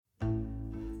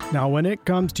Now, when it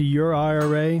comes to your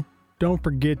IRA, don't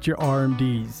forget your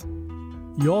RMDs.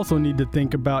 You also need to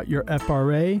think about your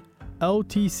FRA,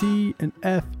 LTC, and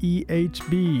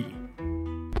FEHB.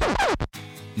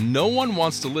 No one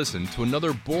wants to listen to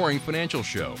another boring financial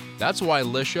show. That's why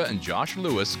Alicia and Josh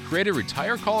Lewis created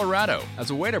Retire Colorado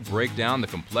as a way to break down the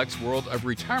complex world of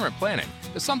retirement planning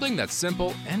to something that's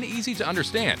simple and easy to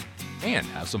understand, and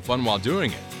have some fun while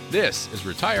doing it. This is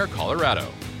Retire Colorado.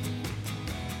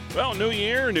 Well, new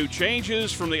year, new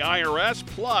changes from the IRS,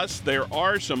 plus there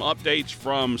are some updates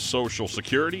from Social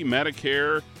Security,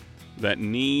 Medicare, that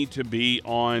need to be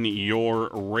on your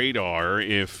radar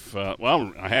if,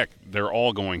 heck, they're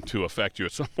all going to affect you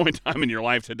at some point in time in your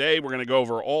life. Today, we're going to go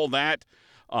over all that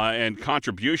and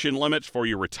contribution limits for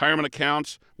your retirement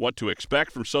accounts, what to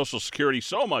expect from Social Security,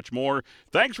 so much more.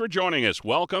 Thanks for joining us.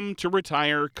 Welcome to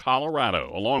Retire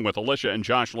Colorado. Along with Alicia and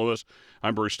Josh Lewis,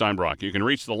 I'm Bruce Steinbrock. You can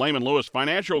reach the Layman Lewis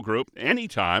Financial Group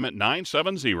anytime at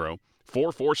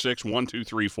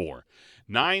 970-446-1234.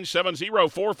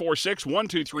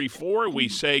 970-446-1234. We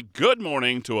say good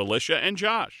morning to Alicia and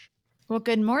Josh. Well,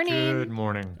 good morning. Good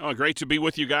morning. Oh, great to be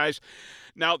with you guys.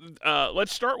 Now,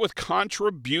 let's start with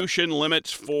contribution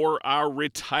limits for our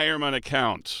retirement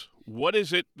accounts. What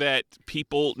is it that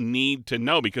people need to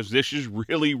know? Because this is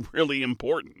really, really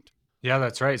important. Yeah,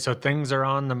 that's right. So things are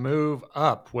on the move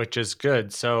up, which is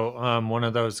good. So one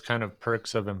of those kind of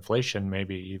perks of inflation,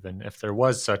 maybe even if there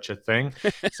was such a thing,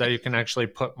 is that you can actually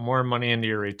put more money into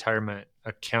your retirement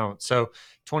account. So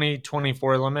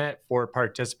 2024 limit for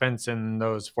participants in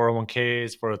those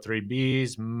 401ks,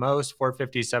 403bs, most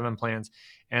 457 plans,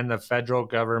 and the federal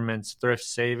government's thrift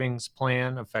savings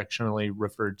plan, affectionately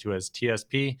referred to as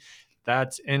TSP,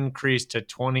 that's increased to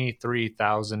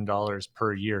 $23,000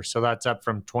 per year. So that's up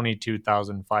from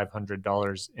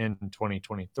 $22,500 in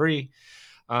 2023.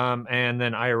 And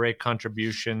then IRA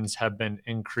contributions have been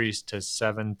increased to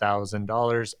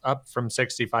 $7,000, up from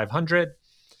 $6,500.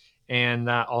 And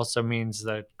that also means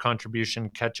the contribution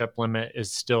catch-up limit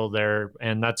is still there,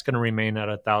 and that's going to remain at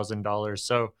 $1,000.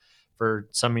 So for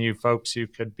some of you folks, you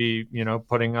could be,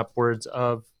 putting upwards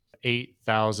of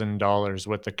 $8,000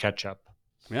 with the catch-up.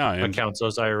 Yeah, and accounts,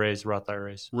 those IRAs, Roth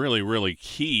IRAs. Really, really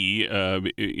key,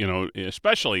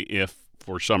 especially if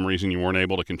for some reason you weren't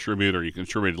able to contribute or you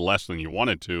contributed less than you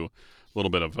wanted to, a little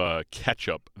bit of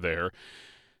catch-up there.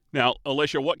 Now,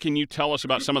 Alicia, what can you tell us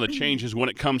about some of the changes when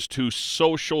it comes to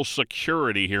Social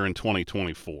Security here in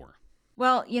 2024?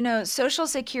 Well, Social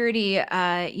Security,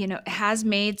 has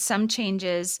made some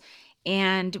changes,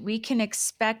 and we can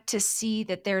expect to see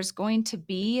that there's going to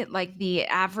be like the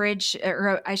average,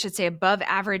 or I should say above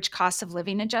average cost of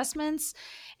living adjustments.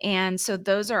 And so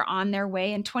those are on their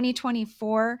way. In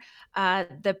 2024,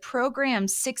 the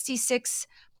program's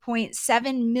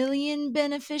 66.7 million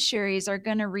beneficiaries are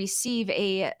going to receive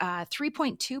a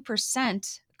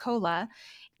 3.2% COLA.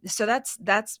 So that's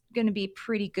going to be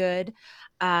pretty good.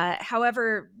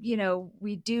 However,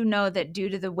 we do know that due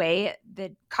to the way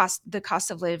that the cost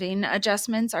of living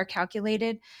adjustments are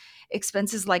calculated,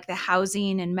 expenses like the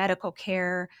housing and medical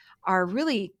care are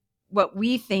really what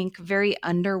we think very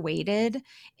underweighted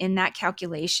in that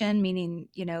calculation, meaning,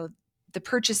 the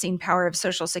purchasing power of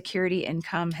Social Security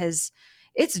income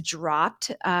it's dropped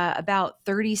about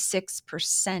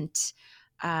 36%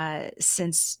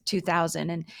 since 2000.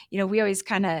 And, we always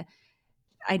kind of,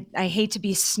 I hate to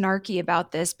be snarky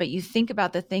about this, but you think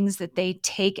about the things that they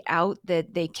take out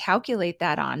that they calculate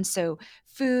that on. So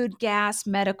food, gas,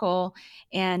 medical,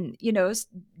 and,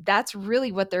 that's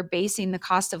really what they're basing the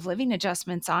cost of living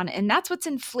adjustments on. And that's what's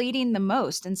inflating the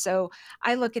most. And so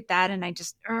I look at that and I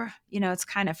just, it's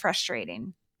kind of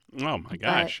frustrating. Oh my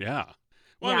gosh. Yeah.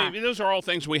 Well, yeah. I mean, those are all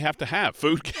things we have to have: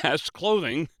 food, gas,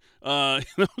 clothing.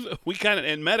 We kind of,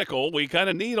 in medical, we kind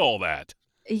of need all that.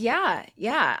 Yeah.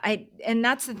 And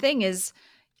that's the thing is,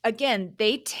 again,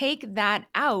 they take that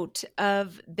out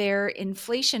of their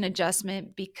inflation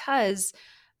adjustment because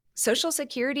Social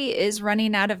Security is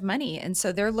running out of money. And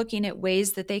so they're looking at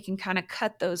ways that they can kind of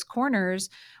cut those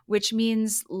corners, which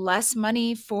means less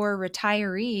money for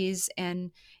retirees.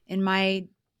 And in my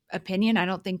opinion, I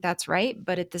don't think that's right.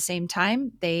 But at the same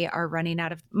time, they are running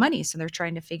out of money. So they're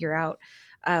trying to figure out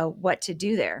what to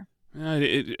do there.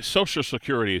 Social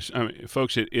Security,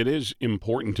 folks, it is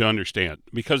important to understand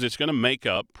because it's going to make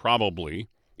up probably,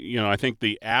 I think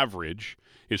the average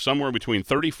is somewhere between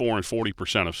 34 and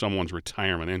 40% of someone's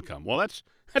retirement income. Well, that's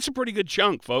a pretty good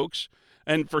chunk, folks.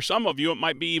 And for some of you, it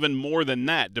might be even more than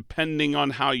that, depending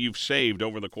on how you've saved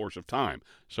over the course of time.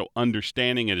 So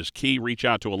understanding it is key. Reach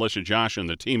out to Alicia, Josh, and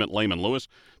the team at Layman Lewis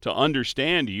to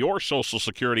understand your Social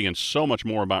Security and so much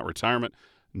more about retirement.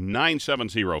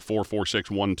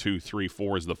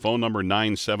 970-446-1234 is the phone number,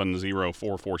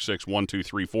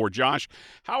 970-446-1234. Josh,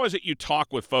 how is it you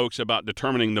talk with folks about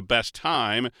determining the best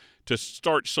time to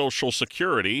start Social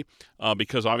Security?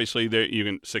 Because obviously you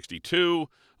can 62,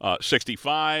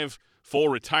 65, full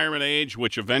retirement age,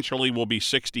 which eventually will be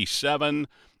 67,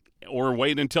 or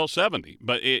wait until 70.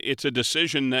 But it's a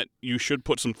decision that you should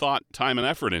put some thought, time, and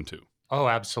effort into. Oh,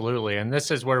 absolutely. And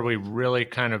this is where we really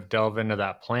kind of delve into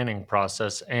that planning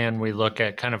process, and we look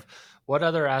at kind of what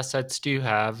other assets do you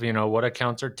have? What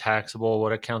accounts are taxable?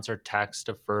 What accounts are tax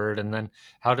deferred? And then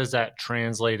how does that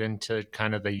translate into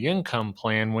kind of the income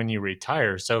plan when you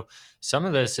retire? So some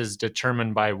of this is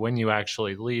determined by when you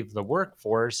actually leave the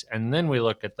workforce. And then we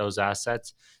look at those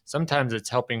assets. Sometimes it's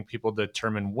helping people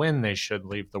determine when they should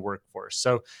leave the workforce.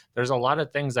 So there's a lot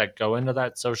of things that go into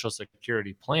that Social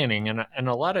Security planning. And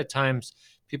a lot of times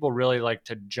people really like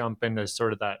to jump into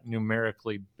sort of that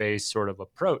numerically based sort of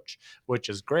approach, which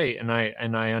is great. And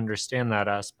I understand that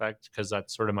aspect because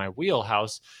that's sort of my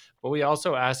wheelhouse. But we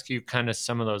also ask you kind of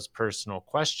some of those personal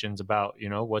questions about,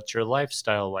 what's your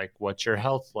lifestyle like? What's your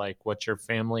health like? What's your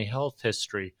family health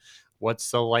history? What's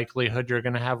the likelihood you're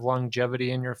going to have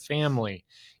longevity in your family?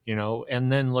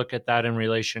 And then look at that in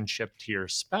relationship to your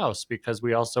spouse, because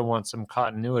we also want some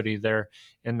continuity there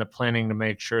in the planning to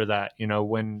make sure that,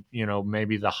 when,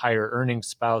 maybe the higher earning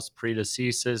spouse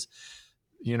predeceases,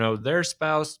 their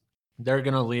spouse, they're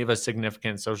going to leave a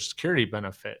significant Social Security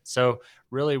benefit. So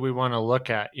really we want to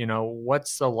look at,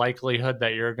 what's the likelihood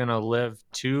that you're going to live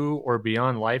to or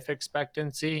beyond life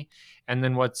expectancy? And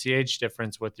then what's the age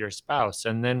difference with your spouse?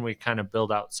 And then we kind of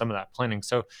build out some of that planning.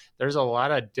 So there's a lot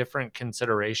of different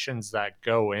considerations that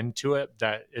go into it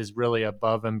that is really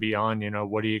above and beyond,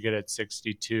 what do you get at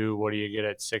 62? What do you get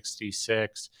at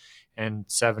 66 and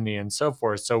 70 and so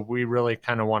forth? So we really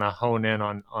kind of want to hone in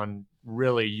on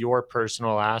really your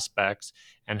personal aspects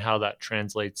and how that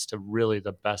translates to really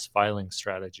the best filing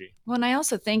strategy. Well, and I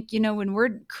also think, when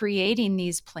we're creating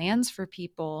these plans for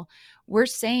people, we're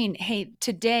saying, hey,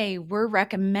 today we're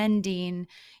recommending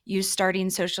you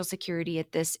starting Social Security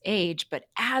at this age. But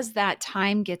as that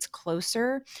time gets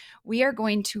closer, we are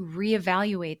going to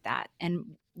reevaluate that.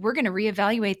 And we're going to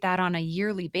reevaluate that on a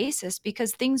yearly basis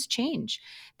because things change.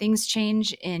 Things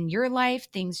change in your life.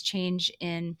 Things change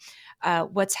in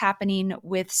what's happening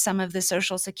with some of the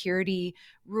Social Security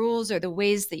rules or the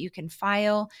ways that you can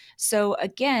file. So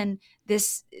again,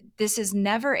 this is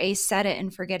never a set it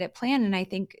and forget it plan. And I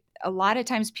think a lot of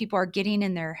times people are getting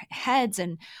in their heads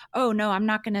and, oh no, I'm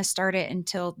not going to start it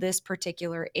until this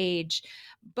particular age.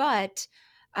 But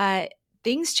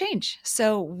things change.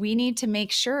 So we need to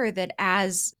make sure that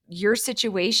as your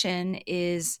situation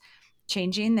is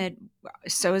changing, that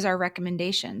so is our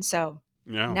recommendation. So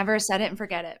never set it and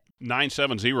forget it.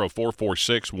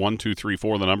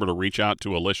 970-446-1234, the number to reach out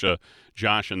to Alicia,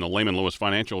 Josh, and the Layman Lewis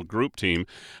Financial Group team.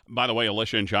 By the way,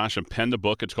 Alicia and Josh have penned a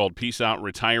book. It's called Peace Out,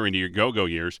 Retire into Your Go-Go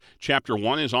Years. Chapter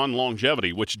 1 is on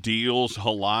longevity, which deals a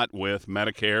lot with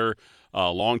Medicare,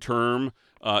 long-term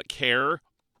care.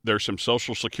 There's some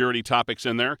Social Security topics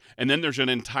in there. And then there's an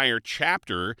entire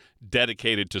chapter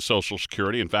dedicated to Social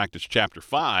Security. In fact, it's chapter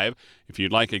 5. If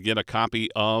you'd like to get a copy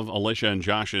of Alicia and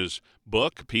Josh's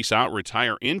book, Peace Out,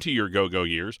 Retire into Your Go-Go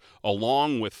Years,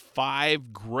 along with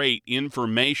 5 great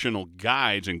informational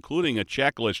guides, including a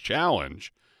checklist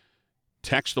challenge,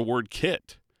 text the word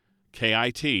KIT,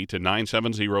 K-I-T, to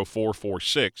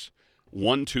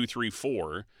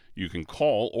 970-446-1234. You can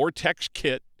call or text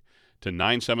KIT to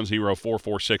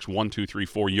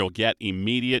 970-446-1234. You'll get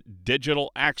immediate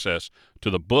digital access to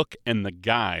the book and the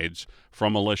guides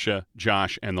from Alicia,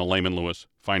 Josh, and the Layman Lewis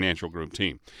Financial Group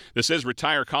team. This is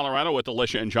Retire Colorado with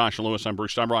Alicia and Josh Lewis. I'm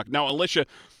Bruce Steinbrock. Now, Alicia,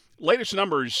 latest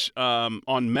numbers on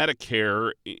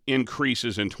Medicare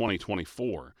increases in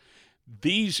 2024.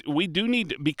 These we do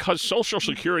need, because Social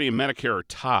Security and Medicare are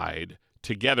tied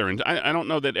together, and I don't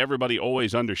know that everybody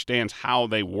always understands how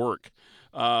they work.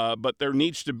 But there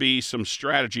needs to be some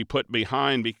strategy put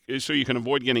behind so you can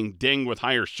avoid getting dinged with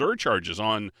higher surcharges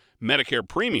on Medicare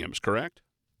premiums, correct?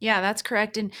 Yeah, that's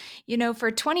correct. And,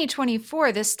 for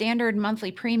 2024, the standard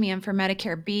monthly premium for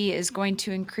Medicare B is going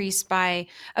to increase by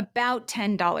about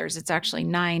 $10. It's actually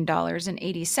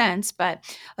 $9.80,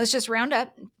 but let's just round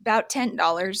up about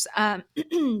 $10.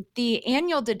 The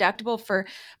annual deductible for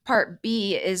Part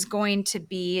B is going to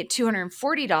be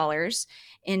 $240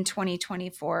 in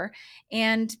 2024.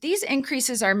 And these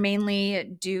increases are mainly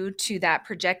due to that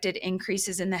projected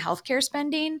increases in the healthcare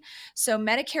spending. So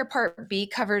Medicare Part B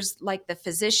covers like the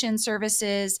physician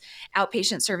services,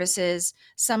 outpatient services,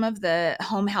 some of the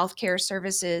home healthcare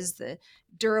services, the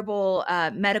durable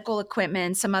medical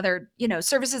equipment, some other,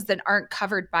 services that aren't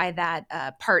covered by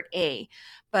that Part A.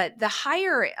 But the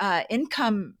higher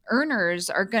income earners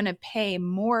are going to pay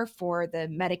more for the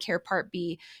Medicare Part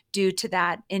B due to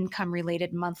that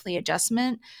income-related monthly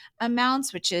adjustment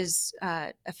amounts, which is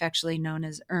affectionately known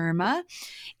as IRMA.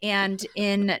 And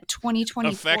in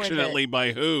 2024, affectionately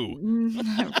by who?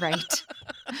 Right.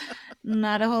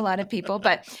 Not a whole lot of people,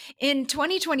 but in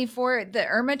 2024, the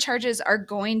IRMA charges are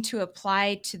going to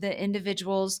apply to the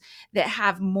individuals that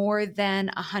have more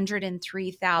than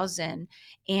 103,000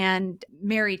 and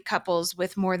married couples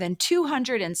with more than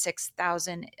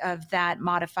 206,000 of that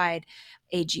modified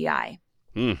AGI.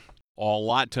 A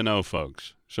lot to know,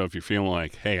 folks. So if you're feeling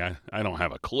like, hey, I don't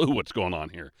have a clue what's going on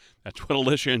here, that's what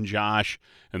Alicia and Josh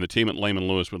and the team at Layman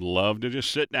Lewis would love to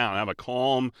just sit down and have a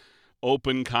calm,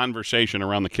 open conversation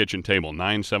around the kitchen table.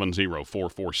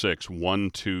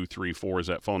 970-446-1234 is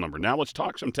that phone number. Now let's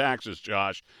talk some taxes,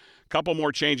 Josh. A couple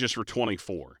more changes for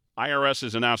 24. IRS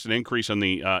has announced an increase in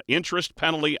the interest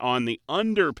penalty on the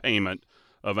underpayment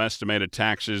of estimated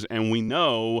taxes, and we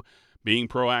know being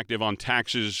proactive on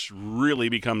taxes really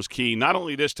becomes key, not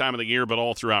only this time of the year, but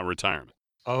all throughout retirement.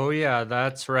 Oh, yeah,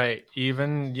 that's right.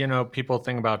 Even, people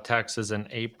think about taxes in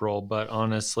April, but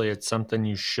honestly, it's something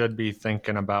you should be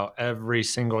thinking about every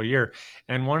single year.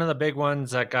 And one of the big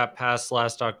ones that got passed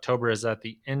last October is that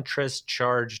the interest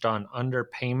charged on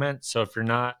underpayment. So if you're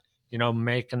not,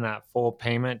 making that full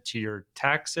payment to your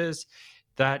taxes,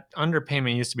 that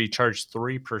underpayment used to be charged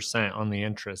 3% on the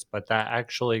interest, but that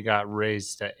actually got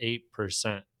raised to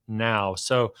 8% now.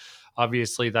 So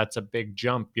obviously that's a big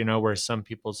jump, where some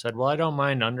people said, well, I don't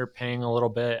mind underpaying a little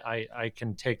bit. I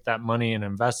can take that money and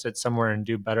invest it somewhere and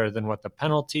do better than what the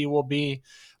penalty will be.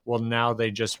 Well, now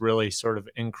they just really sort of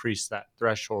increase that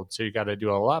threshold. So you got to do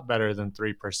a lot better than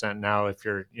 3% now if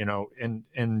you're,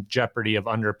 in jeopardy of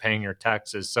underpaying your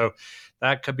taxes. So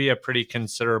that could be a pretty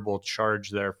considerable charge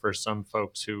there for some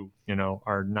folks who,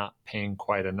 are not paying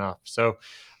quite enough. So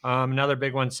another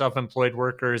big one, self-employed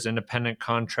workers, independent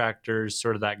contractors,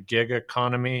 sort of that gig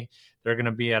economy, they're going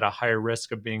to be at a higher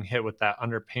risk of being hit with that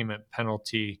underpayment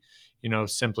penalty,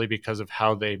 simply because of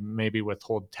how they maybe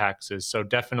withhold taxes. So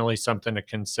definitely something to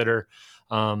consider,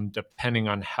 depending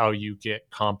on how you get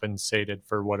compensated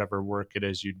for whatever work it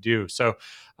is you do. So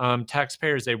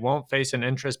taxpayers, they won't face an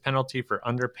interest penalty for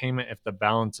underpayment if the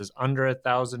balance is under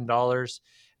 $1,000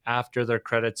 after their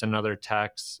credits and other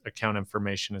tax account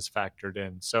information is factored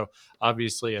in. So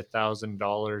obviously $1,000,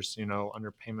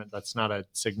 underpayment, that's not a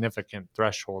significant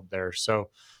threshold there. So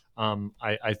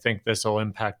I think this will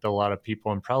impact a lot of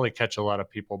people and probably catch a lot of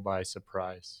people by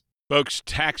surprise. Folks,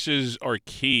 taxes are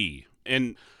key.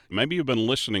 And maybe you've been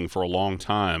listening for a long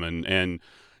time and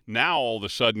now all of a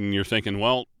sudden you're thinking,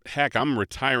 well, heck, I'm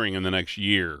retiring in the next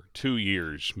year, 2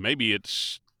 years. Maybe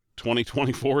it's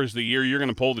 2024 is the year you're going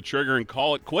to pull the trigger and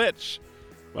call it quits.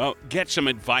 Well, get some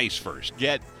advice first.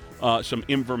 Get some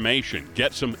information.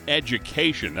 Get some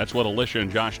education. That's what Alicia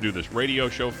and Josh do this radio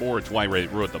show for. It's why they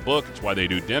wrote the book. It's why they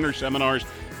do dinner seminars.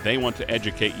 They want to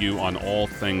educate you on all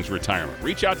things retirement.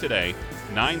 Reach out today,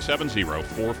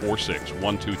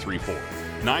 970-446-1234.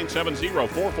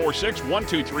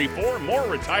 970-446-1234. More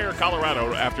Retire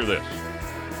Colorado after this.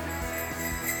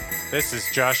 This is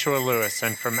Joshua Lewis,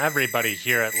 and from everybody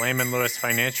here at Layman Lewis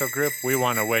Financial Group, we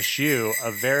want to wish you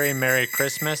a very Merry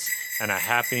Christmas and a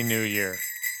Happy New Year.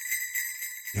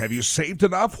 Have you saved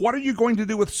enough? What are you going to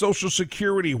do with Social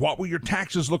Security? What will your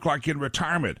taxes look like in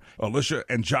retirement? Alicia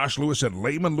and Josh Lewis at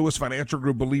Layman Lewis Financial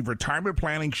Group believe retirement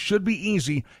planning should be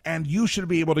easy, and you should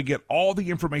be able to get all the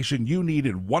information you need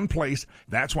in one place.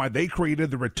 That's why they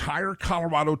created the Retire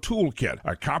Colorado Toolkit,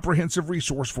 a comprehensive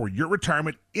resource for your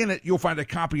retirement. In it, you'll find a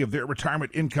copy of their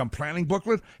retirement income planning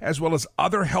booklet, as well as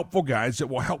other helpful guides that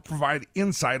will help provide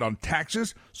insight on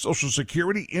taxes, Social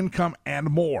Security, income, and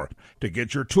more. To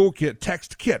get your toolkit,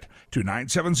 text KIT to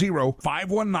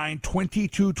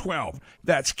 970-519-2212.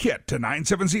 That's KIT to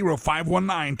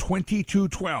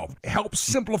 970-519-2212. Help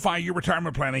simplify your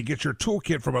retirement planning. Get your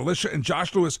toolkit from Alicia and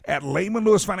Josh Lewis at Layman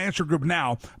Lewis Financial Group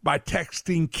now by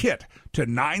texting KIT to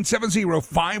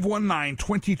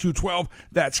 970-519-2212.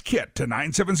 That's KIT to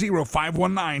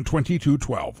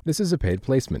 970-519-2212. This is a paid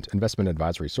placement. Investment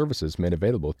advisory services made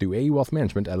available through AE Wealth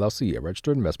Management, LLC, a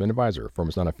registered investment advisor. Firm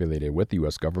is not affiliated with the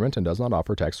U.S. government and does not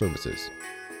offer tax services.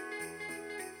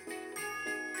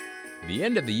 The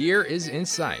end of the year is in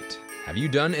sight. Have you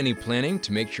done any planning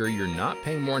to make sure you're not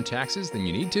paying more in taxes than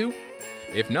you need to?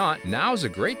 If not, now's a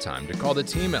great time to call the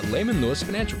team at Layman Lewis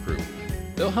Financial Group.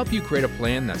 They'll help you create a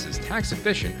plan that's as tax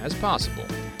efficient as possible.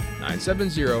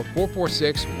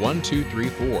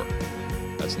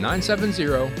 970-446-1234. That's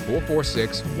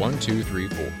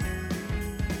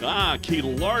 970-446-1234. Key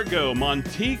Largo,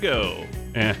 Montego.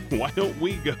 And why don't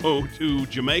we go to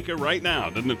Jamaica right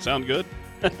now? Doesn't it sound good?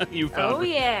 You found Oh,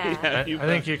 yeah. I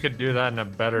think you could do that in a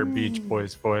better Beach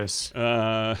Boys voice.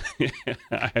 I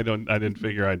didn't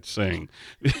figure I'd sing.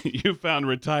 You found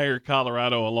Retire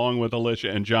Colorado along with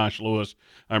Alicia and Josh Lewis.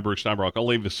 I'm Bruce Steinbrock. I'll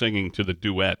leave the singing to the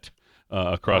duet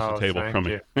across the table from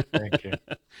me. Thank you.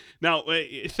 Now,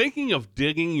 thinking of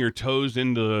digging your toes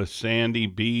into the sandy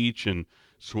beach and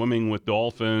swimming with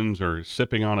dolphins or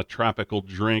sipping on a tropical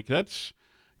drink, that's,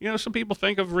 some people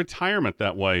think of retirement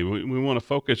that way. We want to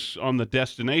focus on the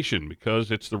destination because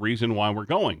it's the reason why we're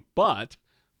going. But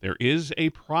there is a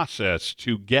process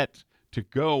to get to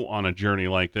go on a journey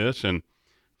like this. And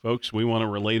folks, we want to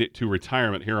relate it to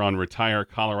retirement here on Retire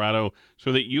Colorado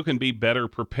so that you can be better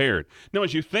prepared. Now,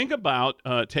 as you think about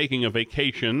taking a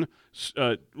vacation,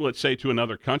 let's say to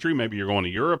another country, maybe you're going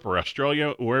to Europe or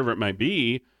Australia, wherever it may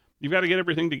be, you've got to get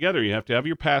everything together. You have to have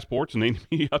your passports, and they need to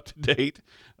be up to date.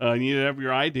 You need to have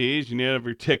your IDs. You need to have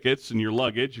your tickets and your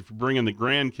luggage. If you're bringing the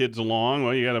grandkids along,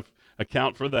 well, you got to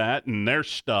account for that and their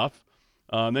stuff.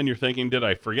 And then you're thinking, did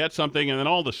I forget something? And then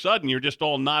all of a sudden, you're just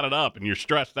all knotted up and you're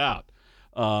stressed out.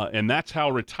 And that's how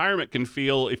retirement can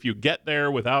feel if you get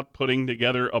there without putting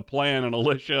together a plan. And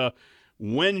Alicia,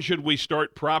 when should we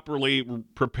start properly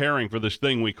preparing for this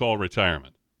thing we call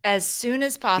retirement? As soon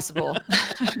as possible.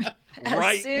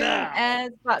 Right now.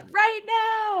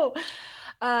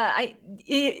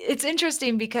 It's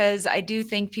interesting because I do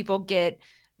think people get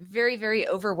very, very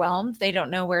overwhelmed. They don't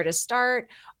know where to start,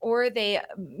 or they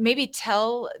maybe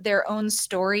tell their own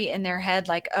story in their head,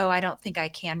 like, oh, I don't think I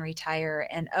can retire.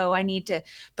 And, oh,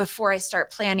 before I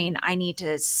start planning, I need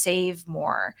to save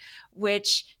more,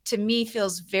 which to me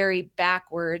feels very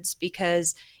backwards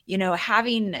because,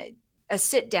 having a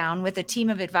sit down with a team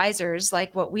of advisors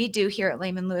like what we do here at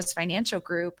Layman Lewis Financial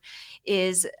Group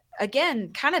is,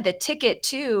 again, kind of the ticket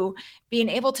to being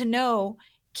able to know,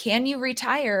 can you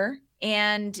retire?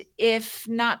 And if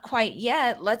not quite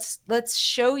yet, let's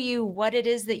show you what it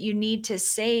is that you need to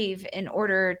save in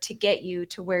order to get you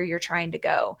to where you're trying to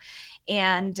go.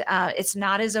 And it's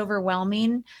not as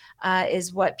overwhelming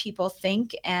as what people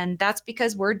think. And that's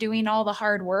because we're doing all the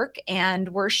hard work and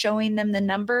we're showing them the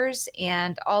numbers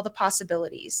and all the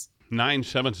possibilities.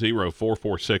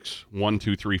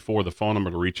 970-446-1234, the phone number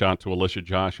to reach out to Alicia,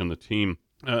 Josh, and the team.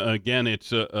 Again,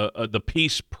 it's the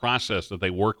peace process that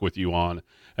they work with you on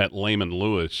at Layman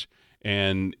Lewis.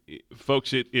 And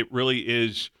folks, it really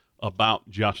is about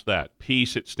just that.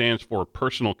 Peace, it stands for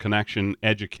personal connection,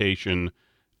 education,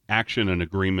 action and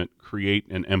agreement, create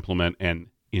and implement, and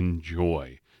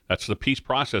enjoy. That's the peace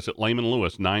process at Layman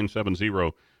Lewis.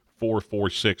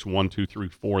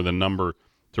 970-446-1234, the number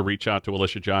to reach out to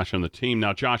Alicia, Josh, and the team.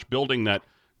 Now, Josh, building that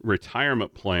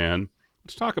retirement plan,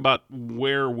 let's talk about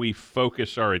where we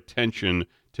focus our attention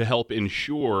to help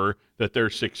ensure that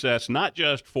there's success, not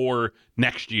just for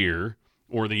next year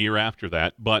or the year after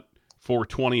that, but for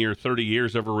 20 or 30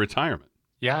 years of a retirement.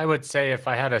 Yeah, I would say if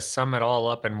I had to sum it all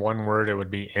up in one word, it would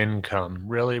be income.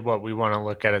 Really, what we want to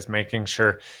look at is making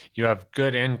sure you have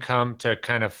good income to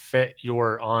kind of fit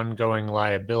your ongoing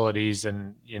liabilities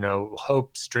and,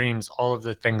 hopes, dreams, all of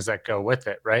the things that go with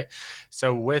it, right?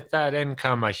 So with that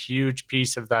income, a huge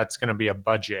piece of that's going to be a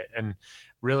budget. And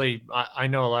really, I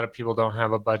know a lot of people don't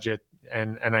have a budget.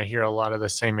 And I hear a lot of the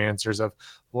same answers of,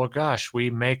 well, gosh, we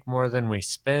make more than we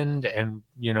spend. And,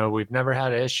 we've never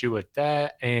had an issue with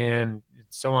that. And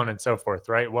so on and so forth,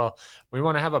 right? Well, we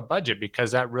want to have a budget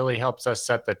because that really helps us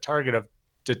set the target of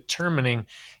determining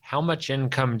how much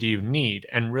income do you need.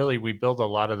 And really, we build a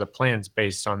lot of the plans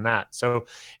based on that. So,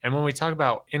 and when we talk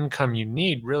about income you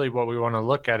need, really what we want to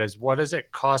look at is what does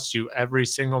it cost you every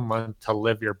single month to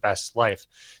live your best life?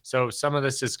 So some of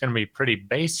this is going to be pretty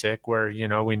basic where,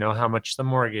 we know how much the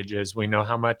mortgage is. We know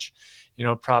how much,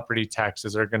 property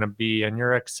taxes are going to be and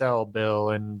your Excel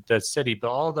bill and the city bill,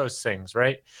 all those things,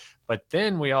 right? But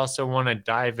then we also want to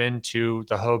dive into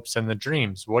the hopes and the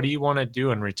dreams. What do you want to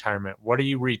do in retirement? What are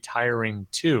you retiring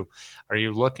to? Are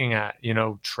you looking at,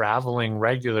 traveling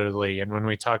regularly? And when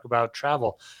we talk about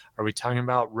travel, are we talking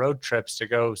about road trips to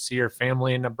go see your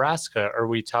family in Nebraska? Are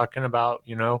we talking about,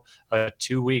 a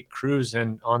 2-week cruise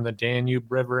on the Danube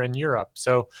River in Europe?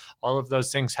 So all of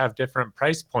those things have different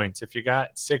price points. If you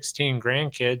got 16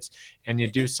 grandkids and you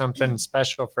do something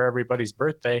special for everybody's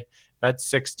birthday, that's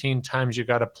 16 times you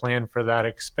got to plan for that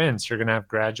expense. You're going to have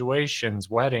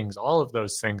graduations, weddings, all of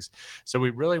those things. So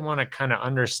we really want to kind of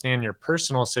understand your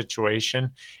personal situation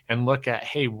and look at,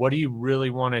 hey, what do you really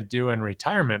want to do in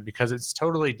retirement? Because it's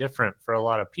totally different different for a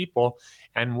lot of people.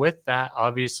 And with that,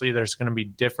 obviously, there's going to be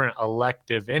different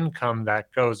elective income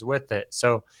that goes with it.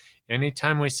 So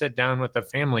anytime we sit down with the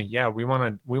family, yeah, we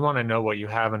want to know what you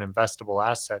have in investable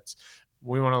assets.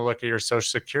 We want to look at your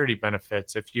social security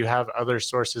benefits, if you have other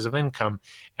sources of income.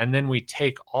 And then we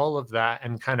take all of that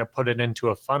and kind of put it into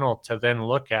a funnel to then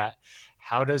look at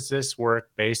how does this work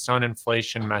based on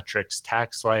inflation metrics,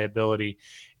 tax liability,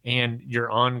 and your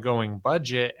ongoing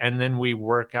budget. And then we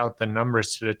work out the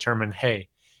numbers to determine, hey,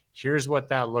 here's what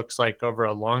that looks like over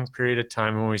a long period of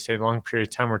time. When we say long period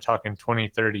of time, we're talking 20,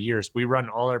 30 years. We run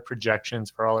all our projections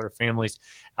for all our families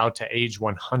out to age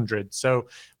 100. So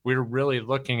we're really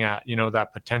looking at,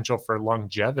 that potential for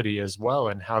longevity as well,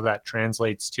 and how that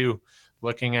translates to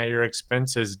looking at your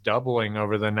expenses doubling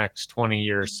over the next 20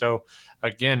 years. So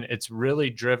again, it's really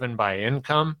driven by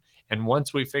income. And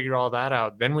once we figure all that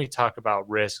out, then we talk about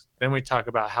risk. Then we talk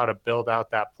about how to build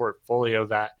out that portfolio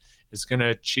that is going to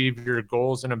achieve your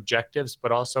goals and objectives,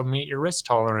 but also meet your risk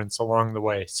tolerance along the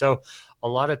way. So a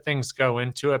lot of things go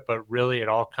into it, but really it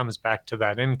all comes back to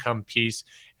that income piece.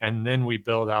 And then we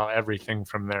build out everything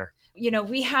from there.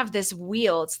 We have this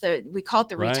wheel. We call it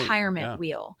the Right, retirement yeah.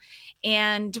 wheel.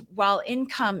 And while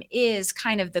income is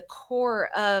kind of the core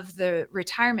of the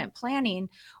retirement planning,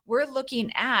 we're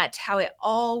looking at how it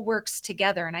all works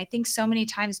together. And I think so many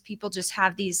times people just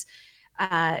have these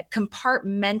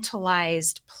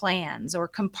compartmentalized plans, or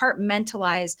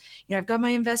compartmentalized, I've got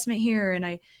my investment here, and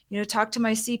I, talk to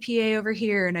my CPA over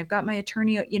here, and I've got my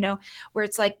attorney, where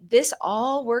it's like this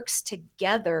all works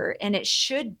together, and it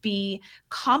should be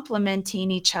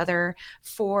complementing each other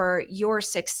for your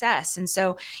success. And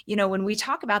so, when we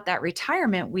talk about that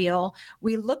retirement wheel,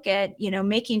 we look at,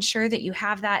 making sure that you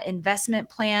have that investment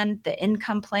plan, the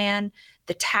income plan,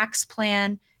 the tax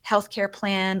plan, healthcare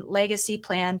plan, legacy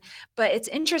plan. But it's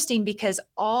interesting because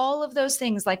all of those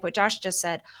things, like what Josh just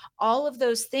said, all of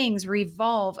those things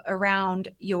revolve around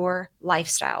your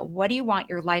lifestyle. What do you want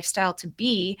your lifestyle to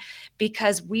be?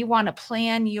 Because we want to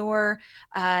plan your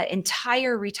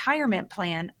entire retirement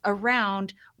plan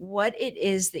around what it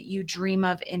is that you dream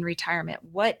of in retirement.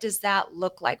 What does that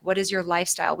look like? What is your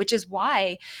lifestyle? Which is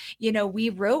why,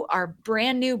 we wrote our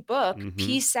brand new book,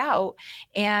 Peace Out,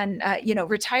 and,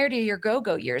 retire to your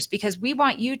go-go years, because we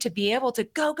want you to be able to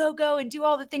go and do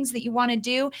all the things that you want to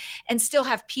do and still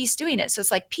have peace doing it. So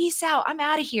it's like, peace out, I'm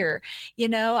out of here.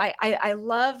 I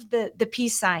love the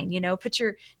peace sign, put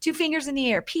your two fingers in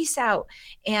the air, peace out.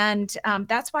 And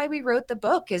that's why we wrote the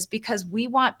book, is because we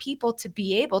want people to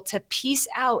be able to peace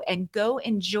out and go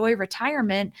enjoy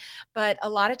retirement. But a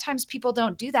lot of times people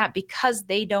don't do that because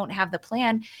they don't have the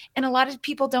plan. And a lot of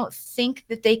people don't think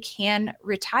that they can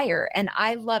retire. And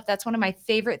that's one of my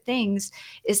favorite things,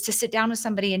 is to sit down with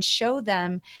somebody and show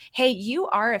them, hey, you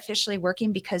are officially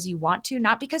working because you want to,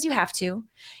 not because you have to.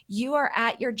 You are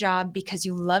at your job because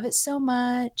you love it so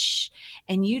much,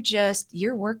 and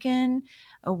you're working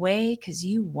away because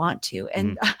you want to.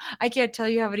 And I can't tell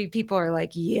you how many people are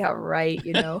like, yeah, right,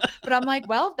 but I'm like,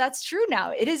 well, that's true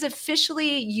now. It is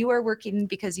officially, you are working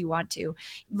because you want to.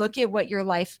 Look at what your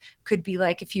life could be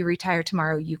like if you retire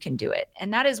tomorrow. You can do it.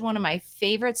 And that is one of my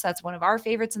favorites. That's one of our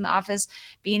favorites in the office,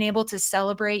 being able to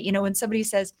celebrate, when somebody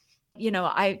says,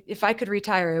 if I could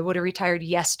retire, I would have retired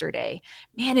yesterday.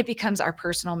 Man, it becomes our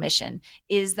personal mission.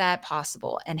 Is that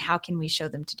possible? And how can we show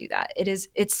them to do that?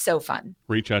 It's so fun.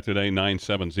 Reach out today,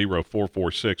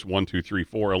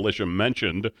 970-446-1234. Alicia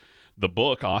mentioned the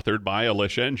book authored by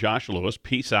Alicia and Josh Lewis,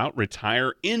 Peace Out,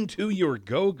 Retire into Your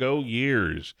Go-Go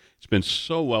Years. It's been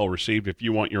so well received. If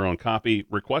you want your own copy,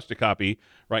 request a copy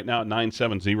right now at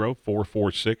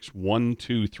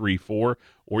 970-446-1234.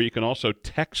 Or you can also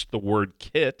text the word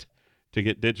KIT to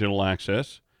get digital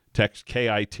access. Text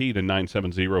KIT to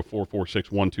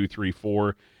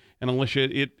 970-446-1234. And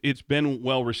Alicia, it's been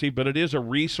well received, but it is a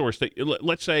resource that,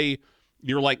 let's say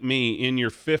you're like me, in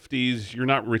your 50s, you're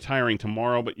not retiring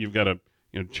tomorrow, but you've got a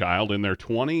child in their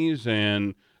 20s,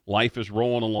 and life is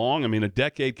rolling along. I mean, a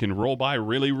decade can roll by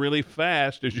really, really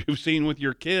fast, as you've seen with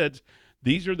your kids.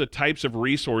 These are the types of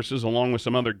resources, along with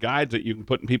some other guides, that you can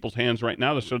put in people's hands right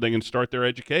now so they can start their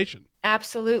education.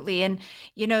 Absolutely. And,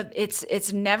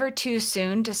 it's never too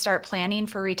soon to start planning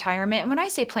for retirement. And when I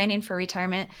say planning for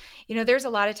retirement, there's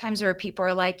a lot of times where people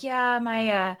are like,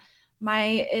 yeah,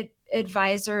 my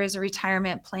advisor is a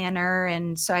retirement planner,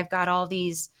 and so I've got all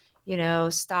these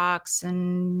stocks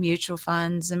and mutual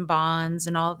funds and bonds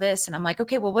and all this. And I'm like,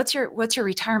 okay, well, what's your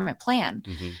retirement plan?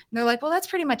 And they're like, well, that's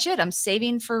pretty much it. I'm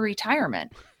saving for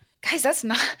retirement. Guys, that's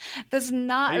not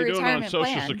How a you doing on retirement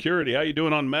Social plan. Security? How you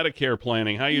doing on Medicare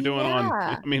planning? How you doing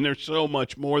on, there's so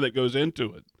much more that goes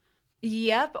into it.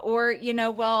 Yep. Or,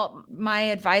 well, my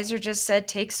advisor just said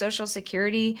take Social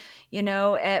Security,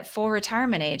 at full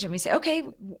retirement age. And we say, okay,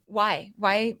 why?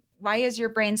 Why is your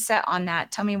brain set on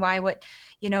that? Tell me why. What,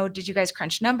 did you guys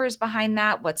crunch numbers behind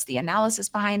that? What's the analysis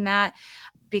behind that?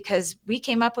 Because we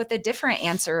came up with a different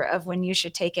answer of when you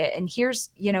should take it. And here's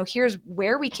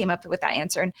where we came up with that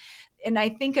answer. And I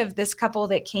think of this couple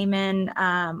that came in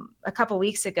a couple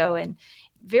weeks ago, and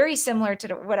very similar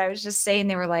to what I was just saying.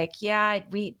 They were like, yeah,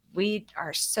 we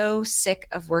are so sick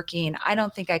of working. I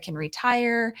don't think I can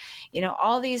retire,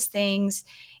 all these things.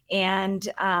 And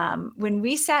when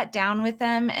we sat down with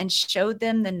them and showed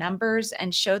them the numbers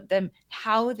and showed them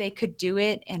how they could do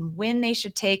it and when they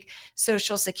should take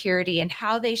Social Security and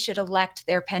how they should elect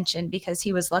their pension, because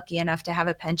he was lucky enough to have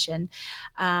a pension,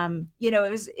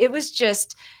 it was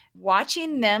just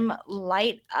watching them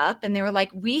light up. And they were like,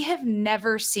 we have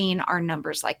never seen our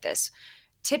numbers like this.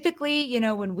 Typically,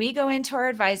 when we go into our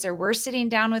advisor, we're sitting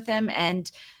down with him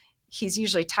and he's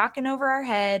usually talking over our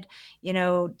head,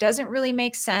 doesn't really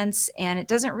make sense. And it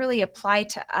doesn't really apply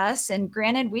to us. And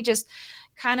granted, we just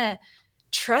kind of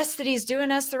trust that he's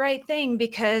doing us the right thing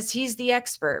because he's the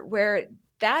expert, where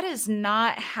that is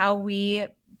not how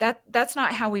that's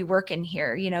not how we work in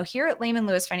here. Here at Layman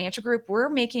Lewis Financial Group, we're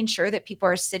making sure that people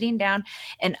are sitting down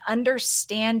and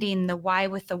understanding the why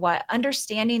with the what,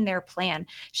 understanding their plan,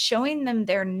 showing them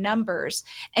their numbers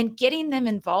and getting them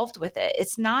involved with it.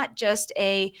 It's not just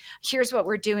here's what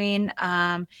we're doing,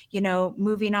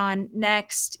 moving on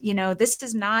next. This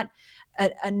is not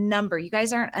a number. You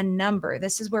guys aren't a number.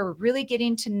 This is where we're really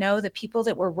getting to know the people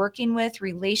that we're working with.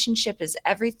 Relationship is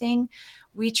everything.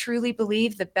 We truly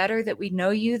believe the better that we know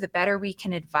you, the better we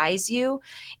can advise you.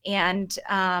 And,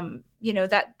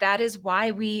 that is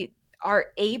why we are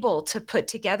able to put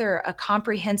together a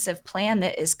comprehensive plan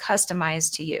that is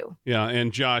customized to you. Yeah.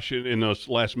 And Josh, in those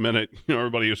last minute,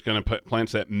 everybody just kind of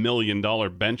plants that $1 million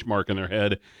benchmark in their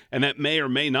head, and that may or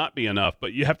may not be enough,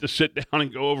 but you have to sit down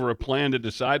and go over a plan to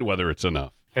decide whether it's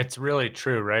enough. It's really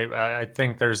true, right? I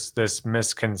think there's this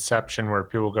misconception where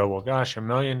people go, well, gosh, $1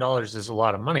 million is a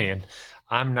lot of money. And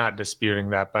I'm not disputing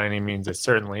that by any means. It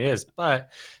certainly is.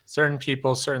 But certain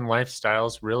people, certain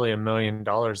lifestyles, really $1 million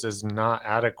is not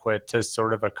adequate to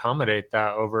sort of accommodate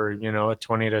that over, a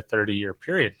 20 to 30 year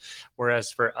period.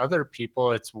 Whereas for other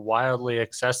people, it's wildly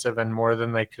excessive and more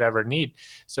than they could ever need.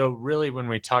 So really, when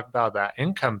we talk about that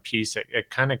income piece, it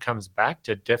kind of comes back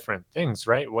to different things,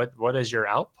 right? What is your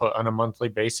output on a monthly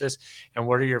basis? And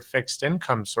what are your fixed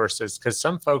income sources? Because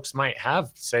some folks might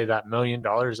have, say, that $1 million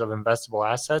of investable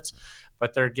assets,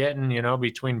 but they're getting,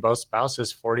 between both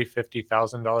spouses, $40,000,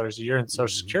 $50,000 a year in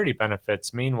Social Security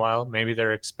benefits. Meanwhile, maybe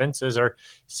their expenses are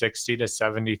 $60,000 to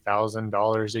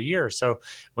 $70,000 a year. So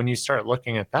when you start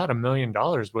looking at that, $1 million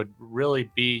would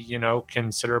really be,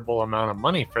 considerable amount of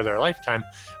money for their lifetime.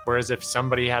 Whereas if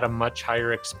somebody had a much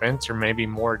higher expense or maybe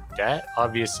more debt,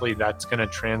 obviously that's going to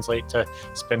translate to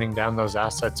spending down those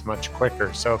assets much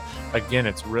quicker. So again,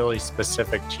 it's really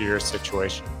specific to your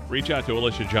situation. Reach out to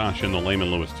Alicia, Josh, and the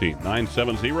Layman Lewis team.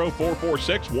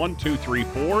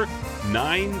 970-446-1234.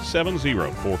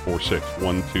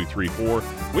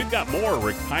 970-446-1234. We've got more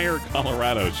Retire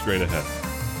Colorado straight ahead.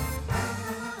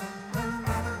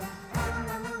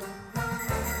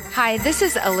 Hi, this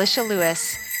is Alicia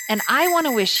Lewis, and I want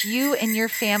to wish you and your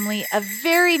family a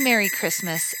very Merry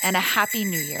Christmas and a Happy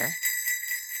New Year.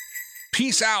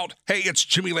 Peace out. Hey, it's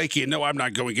Jimmy Lakey, and no, I'm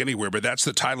not going anywhere, but that's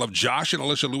the title of Josh and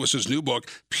Alicia Lewis's new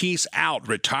book, Peace Out,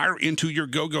 Retire into Your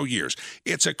Go-Go Years.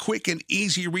 It's a quick and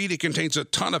easy read. It contains a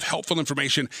ton of helpful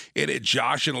information. In it,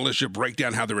 Josh and Alicia break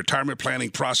down how the retirement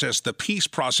planning process, the peace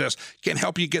process, can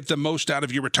help you get the most out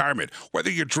of your retirement.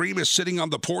 Whether your dream is sitting on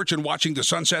the porch and watching the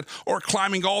sunset or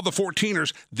climbing all the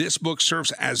 14ers, this book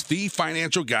serves as the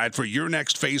financial guide for your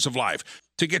next phase of life.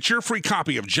 To get your free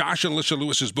copy of Josh and Alicia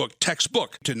Lewis's book, text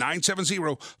book to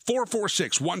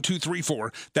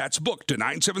 970-446-1234. That's book to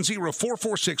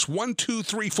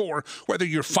 970-446-1234. Whether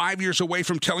you're 5 years away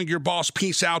from telling your boss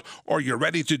peace out or you're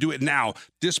ready to do it now,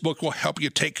 this book will help you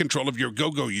take control of your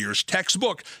go-go years. Text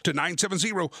book to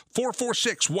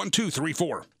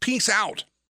 970-446-1234. Peace out.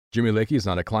 Jimmy Lakey is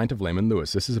not a client of Layman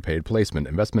Lewis. This is a paid placement.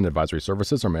 Investment advisory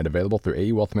services are made available through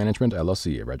AE Wealth Management,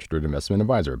 LLC, a registered investment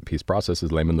advisor. Peace Process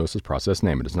is Layman Lewis's process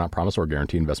name. It does not promise or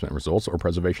guarantee investment results or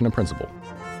preservation of principal.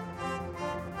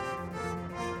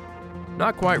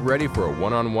 Not quite ready for a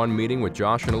one-on-one meeting with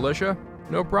Josh and Alicia?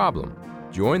 No problem.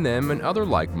 Join them and other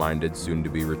like-minded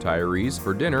soon-to-be retirees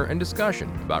for dinner and discussion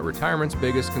about retirement's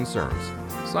biggest concerns.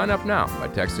 Sign up now by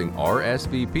texting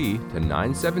RSVP to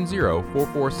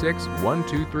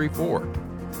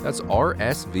 970-446-1234. That's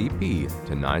RSVP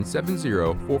to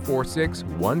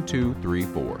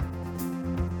 970-446-1234.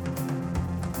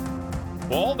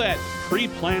 Well, all that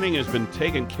pre-planning has been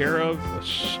taken care of. As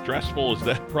stressful as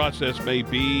that process may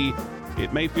be,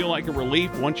 it may feel like a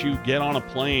relief once you get on a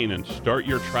plane and start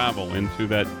your travel into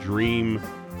that dream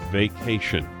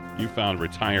vacation. You found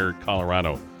Retire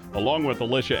Colorado. Along with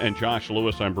Alicia and Josh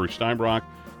Lewis, I'm Bruce Steinbrock.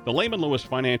 The Layman Lewis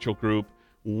Financial Group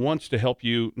wants to help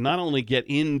you not only get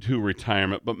into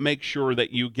retirement, but make sure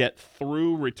that you get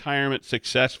through retirement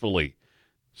successfully.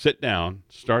 Sit down,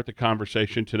 start the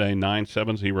conversation today,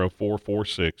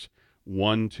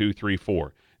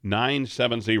 970-446-1234.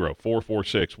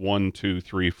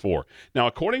 970-446-1234. Now,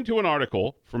 according to an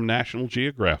article from National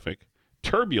Geographic,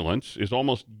 turbulence is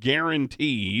almost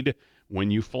guaranteed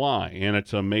when you fly, and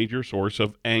it's a major source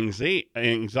of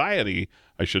anxiety,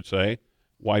 I should say,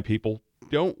 why people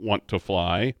don't want to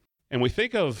fly. And we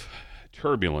think of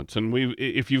turbulence, and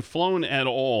if you've flown at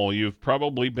all, you've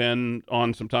probably been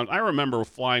on some time. I remember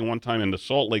flying one time into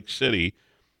Salt Lake City.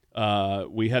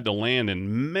 We had to land,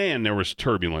 and man, there was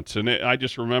turbulence. And I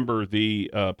just remember the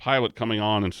pilot coming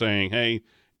on and saying, hey,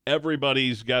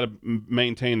 everybody's got to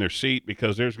maintain their seat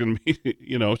because there's going to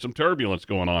be, some turbulence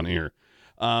going on here.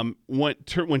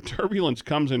 When turbulence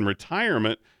comes in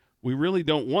retirement, we really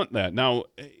don't want that. Now,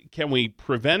 can we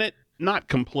prevent it? Not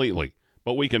completely,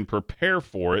 but we can prepare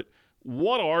for it.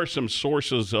 What are some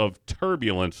sources of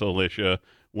turbulence, Alicia,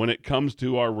 when it comes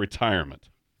to our retirement?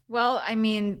 Well, I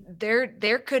mean, there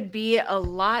could be a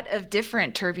lot of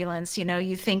different turbulence.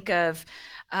 You think of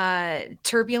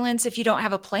turbulence if you don't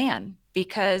have a plan,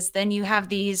 because then you have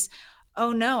these,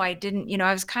 oh no, I didn't,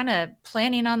 I was kind of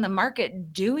planning on the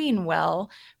market doing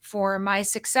well for my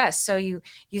success. So you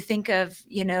think of,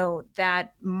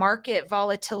 that market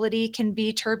volatility can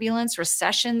be turbulence,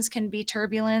 recessions can be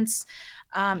turbulence.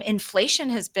 Inflation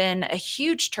has been a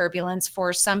huge turbulence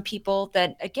for some people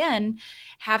that, again,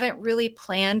 haven't really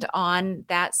planned on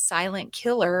that silent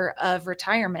killer of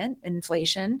retirement,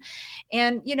 inflation.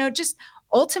 And, just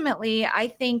ultimately, I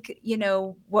think,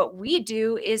 what we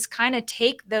do is kind of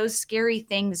take those scary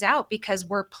things out because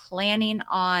we're planning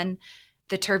on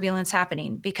the turbulence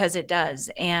happening, because it does.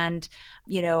 And,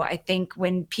 I think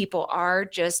when people are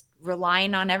just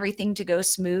relying on everything to go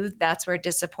smooth, that's where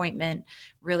disappointment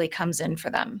really comes in for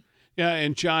them. Yeah,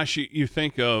 and Josh, you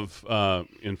think of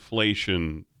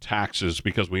inflation, taxes,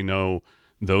 because we know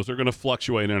those are going to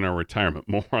fluctuate in our retirement,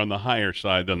 more on the higher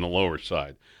side than the lower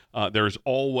side. There's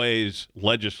always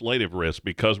legislative risk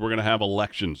because we're going to have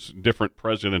elections. Different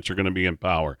presidents are going to be in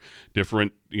power,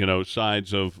 different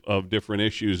sides of different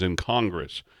issues in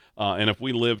Congress. And if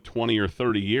we live 20 or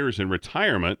 30 years in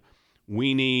retirement,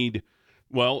 we need,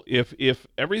 if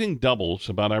everything doubles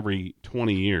about every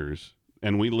 20 years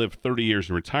and we live 30 years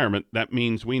in retirement, that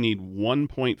means we need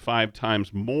 1.5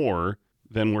 times more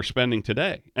than we're spending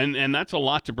today. And that's a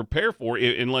lot to prepare for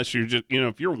unless you're just,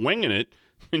 if you're winging it,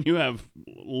 and you have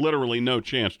literally no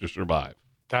chance to survive.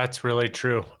 That's really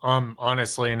true.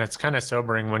 Honestly, and it's kind of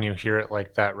sobering when you hear it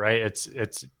like that, right?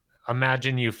 It's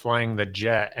imagine you flying the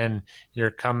jet and you're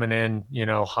coming in,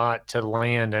 hot to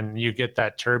land, and you get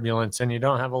that turbulence and you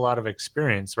don't have a lot of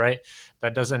experience, right?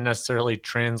 That doesn't necessarily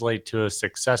translate to a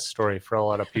success story for a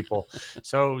lot of people.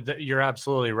 So you're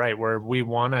absolutely right, where we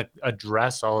want to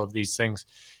address all of these things,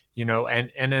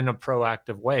 and in a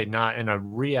proactive way, not in a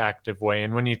reactive way.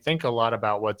 And when you think a lot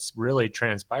about what's really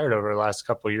transpired over the last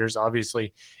couple of years,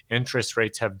 obviously interest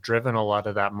rates have driven a lot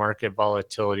of that market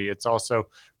volatility. It's also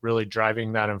really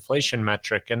driving that inflation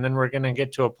metric. And then we're going to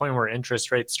get to a point where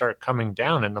interest rates start coming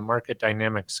down and the market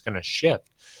dynamics going to shift.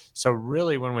 So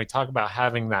really, when we talk about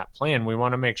having that plan, we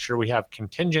want to make sure we have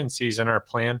contingencies in our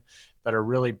plan that are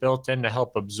really built in to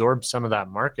help absorb some of that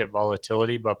market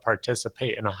volatility, but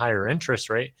participate in a higher interest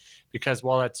rate. Because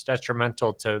while that's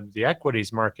detrimental to the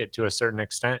equities market to a certain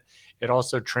extent, it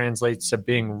also translates to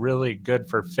being really good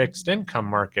for fixed income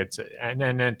markets. And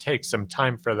then it takes some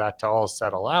time for that to all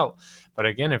settle out. But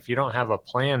again, if you don't have a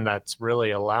plan that's really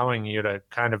allowing you to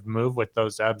kind of move with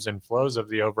those ebbs and flows of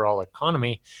the overall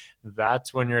economy,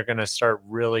 that's when you're going to start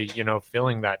really,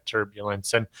 feeling that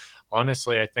turbulence. And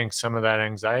honestly, I think some of that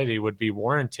anxiety would be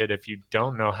warranted if you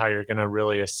don't know how you're going to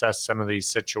really assess some of these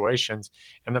situations.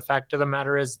 And the fact of the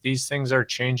matter is, these things are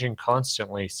changing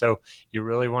constantly. So you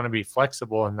really want to be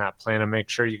flexible in that plan and make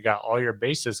sure you got all your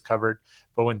bases covered.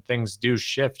 But when things do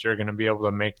shift, you're going to be able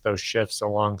to make those shifts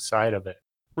alongside of it.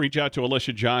 Reach out to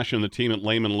Alicia, Josh, and the team at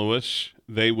Layman Lewis.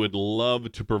 They would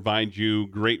love to provide you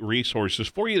great resources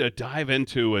for you to dive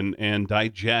into and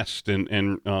digest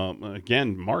and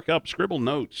again, mark up, scribble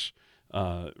notes.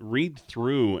 Read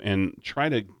through and try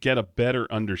to get a better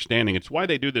understanding. It's why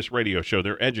they do this radio show.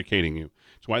 They're educating you.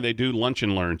 It's why they do lunch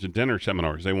and learns and dinner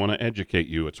seminars. They want to educate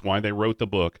you. It's why they wrote the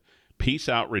book, peace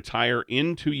out, retire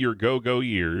into your go-go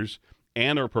years,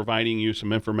 and are providing you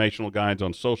some informational guides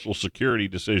on Social Security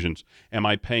decisions. Am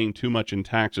I paying too much in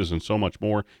taxes and so much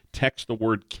more? Text the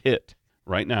word KIT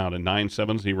right now to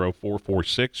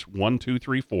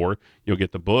 970-446-1234. You'll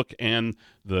get the book and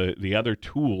the other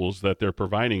tools that they're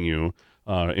providing you,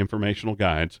 informational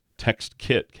guides. Text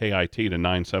KIT, K-I-T, to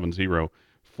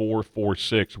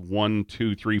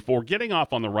 970-446-1234. Getting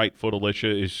off on the right foot, Alicia,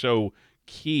 is so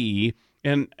key.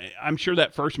 And I'm sure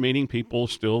that first meeting, people are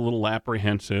still a little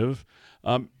apprehensive,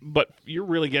 but you're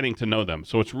really getting to know them.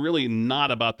 So it's really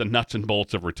not about the nuts and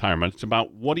bolts of retirement. It's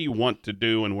about what do you want to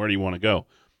do and where do you want to go.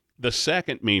 The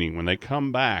second meeting, when they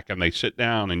come back and they sit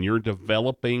down and you're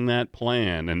developing that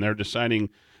plan and they're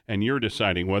deciding and you're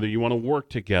deciding whether you want to work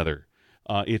together,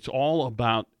 it's all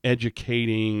about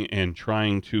educating and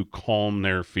trying to calm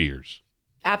their fears.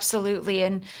 Absolutely.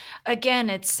 And again,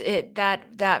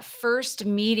 that first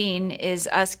meeting is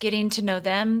us getting to know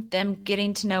them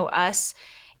getting to know us,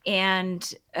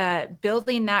 and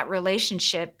building that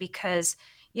relationship, because,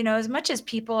 as much as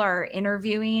people are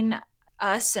interviewing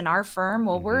us and our firm,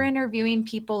 well, we're interviewing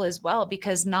people as well,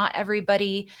 because not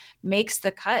everybody makes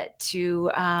the cut to,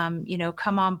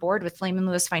 come on board with Layman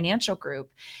Lewis Financial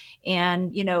Group.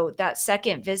 And, that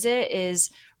second visit is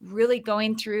really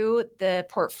going through the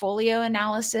portfolio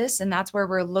analysis. And that's where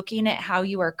we're looking at how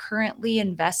you are currently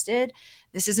invested.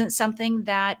 This isn't something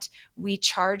that we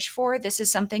charge for. This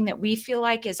is something that we feel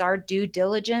like is our due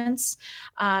diligence,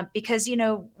 because,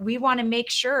 we want to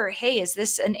make sure, hey, is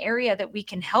this an area that we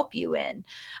can help you in?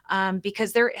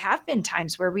 Because there have been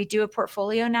times where we do a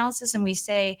portfolio analysis and we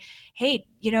say, hey,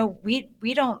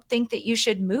 we don't think that you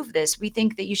should move this. We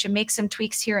think that you should make some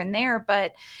tweaks here and there,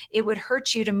 but it would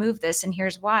hurt you to move this. And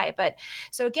here's why. But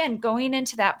so again, going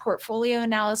into that portfolio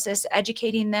analysis,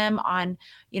 educating them on,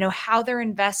 how they're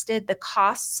invested, the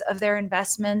costs of their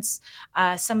investments,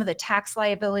 some of the tax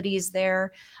liabilities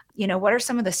there, what are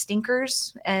some of the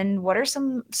stinkers, and what are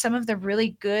some of the really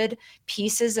good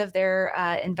pieces of their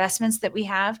investments that we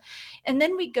have. And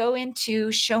then we go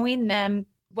into showing them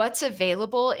what's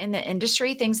available in the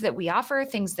industry, things that we offer,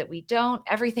 things that we don't,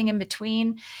 everything in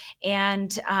between.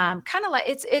 And kind of like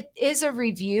it is a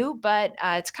review, but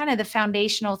it's kind of the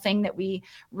foundational thing that we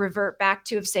revert back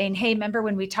to, of saying, hey, remember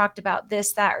when we talked about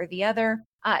this, that, or the other?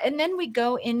 And then we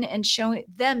go in and show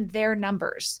them their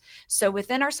numbers. So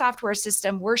within our software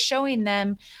system, we're showing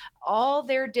them all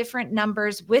their different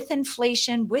numbers with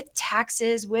inflation, with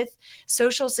taxes, with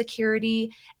Social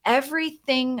Security,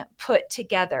 everything put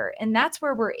together. And that's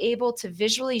where we're able to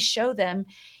visually show them,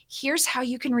 here's how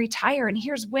you can retire and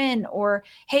here's when, or,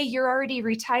 hey, you're already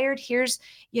retired. Here's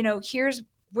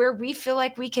where we feel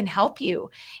like we can help you.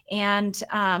 And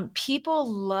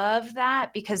people love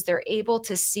that, because they're able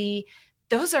to see,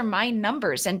 those are my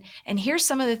numbers. And here's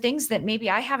some of the things that maybe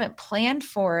I haven't planned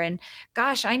for. And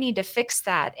gosh, I need to fix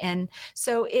that. And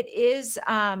so it is,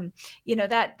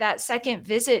 that second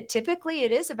visit, typically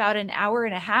it is about an hour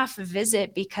and a half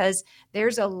visit, because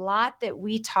there's a lot that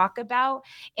we talk about.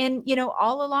 And,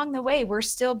 all along the way, we're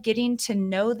still getting to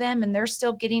know them and they're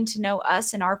still getting to know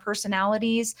us and our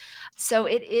personalities. So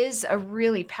it is a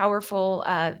really powerful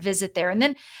visit there. And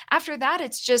then after that,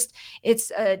 it's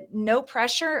no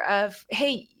pressure of, hey,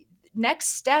 next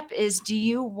step is, do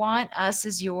you want us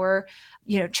as your,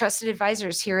 trusted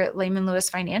advisors here at Layman Lewis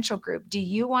Financial Group? Do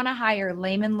you want to hire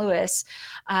Layman Lewis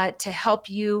to help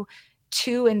you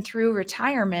to and through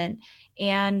retirement?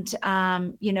 And,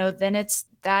 then it's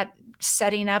that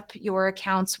setting up your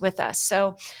accounts with us.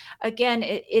 So again,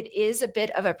 it is a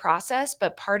bit of a process,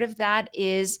 but part of that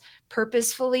is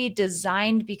purposefully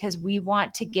designed because we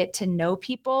want to get to know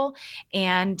people.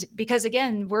 And because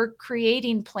again, we're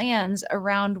creating plans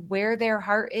around where their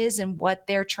heart is and what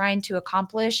they're trying to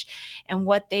accomplish and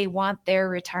what they want their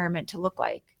retirement to look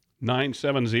like.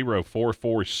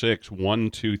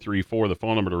 970-446-1234, the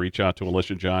phone number to reach out to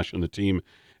Alicia, Josh, and the team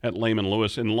at Layman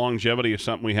Lewis. And longevity is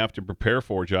something we have to prepare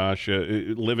for, Josh.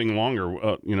 Living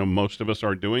longer, most of us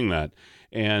are doing that.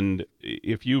 And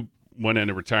if you went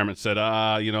into retirement and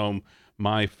said,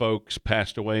 my folks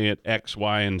passed away at X,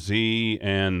 Y, and Z,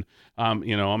 and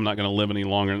I'm not going to live any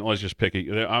longer. Let's just pick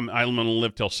it. I'm going to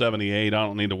live till 78. I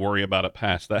don't need to worry about it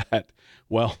past that.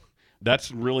 Well,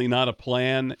 that's really not a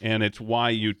plan, and it's why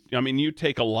you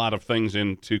take a lot of things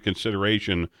into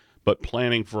consideration, but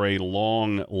planning for a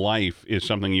long life is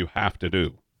something you have to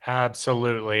do.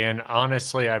 Absolutely. And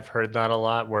honestly, I've heard that a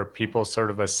lot where people sort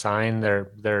of assign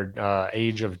their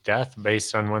age of death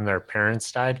based on when their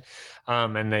parents died.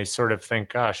 And they sort of think,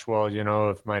 gosh, well,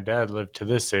 if my dad lived to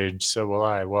this age, so will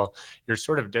I. Well, you're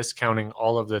sort of discounting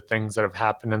all of the things that have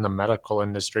happened in the medical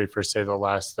industry for, say, the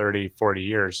last 30, 40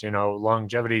 years.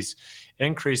 Longevity's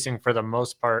increasing for the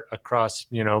most part across,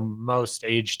 most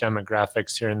age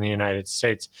demographics here in the United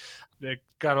States. It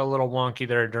got a little wonky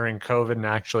there during COVID and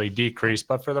actually decreased,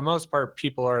 but for the most part,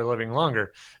 people are living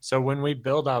longer. So when we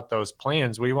build out those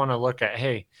plans, we want to look at,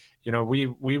 hey,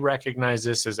 we recognize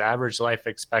this as average life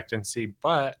expectancy,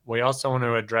 but we also want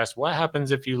to address what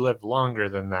happens if you live longer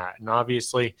than that. And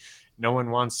obviously, no one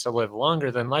wants to live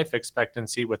longer than life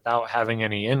expectancy without having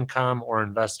any income or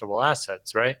investable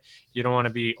assets, right? You don't want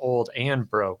to be old and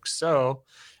broke. So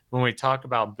when we talk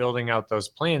about building out those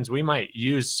plans, we might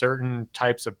use certain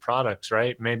types of products,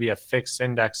 right? Maybe a fixed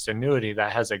indexed annuity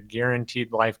that has a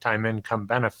guaranteed lifetime income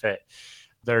benefit.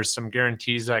 There's some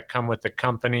guarantees that come with the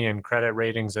company and credit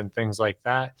ratings and things like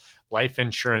that. Life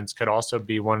insurance could also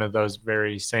be one of those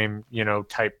very same,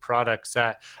 type products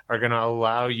that are going to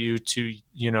allow you to,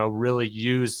 really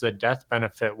use the death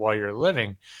benefit while you're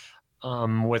living.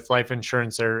 With life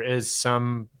insurance, there is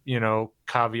some,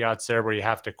 caveats there where you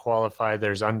have to qualify.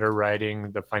 There's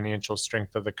underwriting, the financial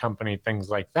strength of the company, things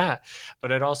like that.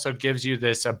 But it also gives you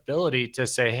this ability to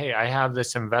say, hey, I have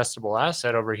this investable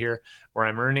asset over here where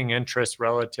I'm earning interest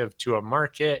relative to a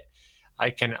market. I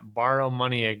can borrow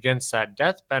money against that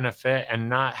death benefit and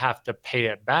not have to pay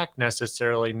it back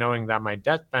necessarily, knowing that my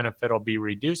death benefit will be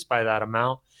reduced by that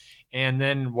amount. And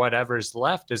then whatever's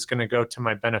left is going to go to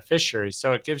my beneficiaries.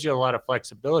 So it gives you a lot of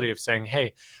flexibility of saying,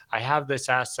 hey, I have this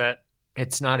asset.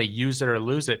 It's not a use it or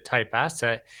lose it type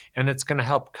asset, and it's going to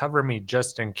help cover me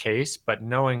just in case. But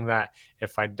knowing that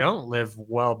if I don't live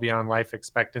well beyond life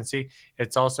expectancy,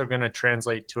 it's also going to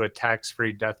translate to a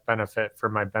tax-free death benefit for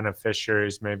my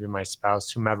beneficiaries, maybe my spouse,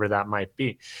 whomever that might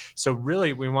be. So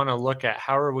really, we want to look at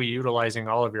how are we utilizing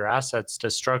all of your assets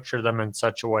to structure them in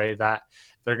such a way that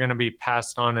they're going to be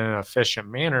passed on in an efficient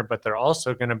manner, but they're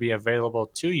also going to be available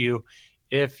to you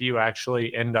if you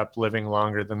actually end up living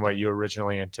longer than what you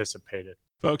originally anticipated.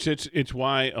 Folks, it's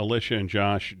why Alicia and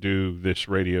Josh do this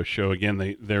radio show. Again,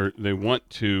 they want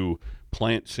to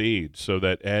plant seeds so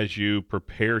that as you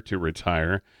prepare to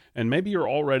retire, and maybe you're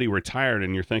already retired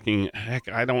and you're thinking, heck,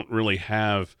 I don't really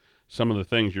have some of the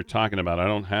things you're talking about. I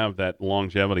don't have that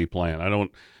longevity plan.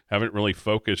 Haven't really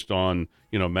focused on,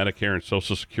 Medicare and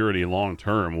Social Security long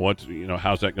term.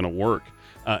 How's that going to work?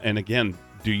 And again,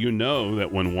 do you know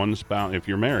that when one spouse, if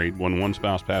you're married, when one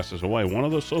spouse passes away, one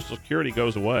of those Social Security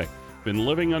goes away? Been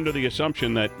living under the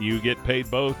assumption that you get paid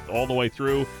both all the way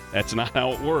through. That's not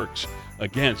how it works.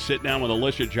 Again, sit down with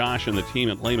Alicia, Josh, and the team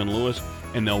at Layman Lewis,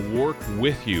 and they'll work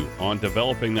with you on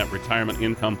developing that retirement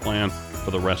income plan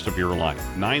for the rest of your life.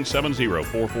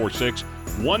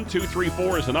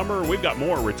 970-446-1234 is the number. We've got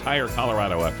more Retire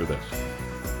Colorado after this.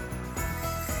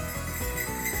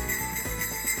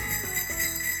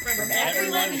 From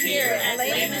everyone here at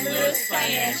Layman Lewis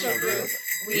Financial Group,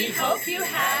 we hope you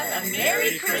have a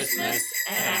Merry Christmas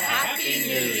and a Happy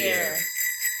New Year.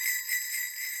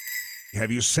 Have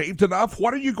you saved enough?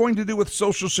 What are you going to do with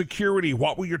Social Security?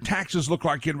 What will your taxes look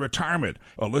like in retirement?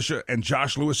 Alicia and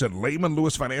Josh Lewis at Layman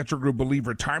Lewis Financial Group believe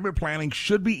retirement planning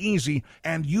should be easy,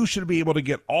 and you should be able to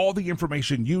get all the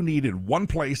information you need in one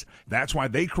place. That's why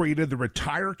they created the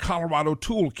Retire Colorado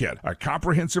Toolkit, a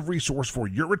comprehensive resource for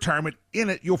your retirement. In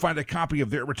it, you'll find a copy of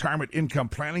their retirement income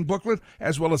planning booklet,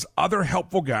 as well as other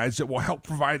helpful guides that will help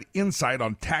provide insight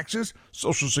on taxes,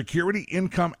 Social Security,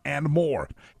 income, and more.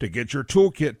 To get your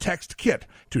toolkit, text KIT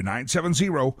to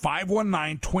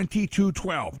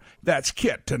 970-519-2212. That's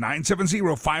KIT to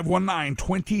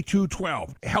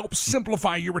 970-519-2212. Help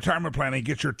simplify your retirement planning.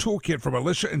 Get your toolkit from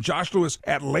Alicia and Josh Lewis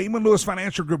at Layman Lewis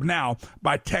Financial Group now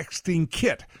by texting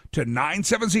KIT to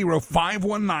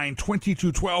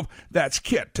 970-519-2212. That's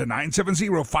KIT to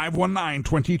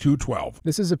 970-519-2212.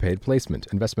 This is a paid placement.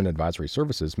 Investment advisory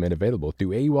services made available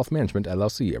through AE Wealth Management,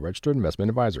 LLC, a registered investment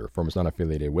advisor. Firm is not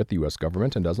affiliated with the U.S.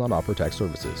 government and does not offer tax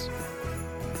services.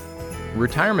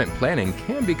 Retirement planning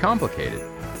can be complicated,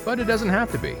 but it doesn't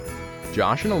have to be.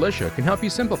 Josh and Alicia can help you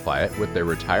simplify it with their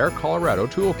Retire Colorado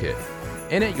Toolkit.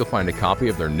 In it, you'll find a copy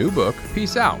of their new book,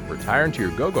 Peace Out, Retire into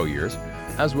Your Go-Go Years,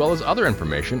 as well as other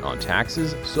information on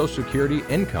taxes, Social Security,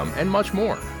 income, and much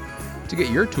more. To get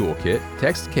your toolkit,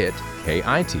 text KIT,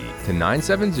 K-I-T, to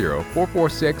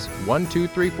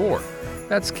 970-446-1234.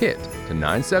 That's KIT to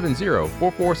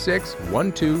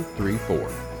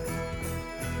 970-446-1234.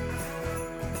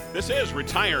 This is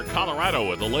Retire Colorado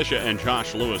with Alicia and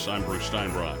Josh Lewis. I'm Bruce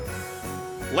Steinbrock.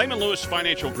 Layman Lewis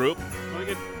Financial Group. I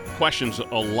get questions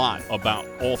a lot about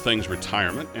all things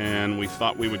retirement, and we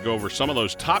thought we would go over some of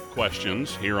those top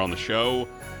questions here on the show.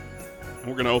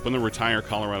 We're going to open the Retire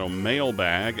Colorado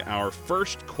mailbag. Our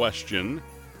first question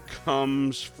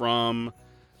comes from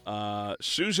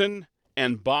Susan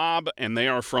and Bob, and they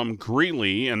are from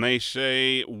Greeley, and they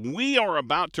say, we are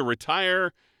about to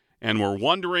retire, and we're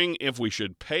wondering if we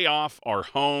should pay off our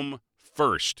home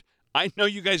first. I know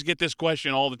you guys get this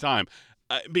question all the time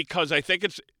because I think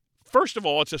it's, first of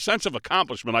all, it's a sense of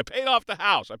accomplishment. I paid off the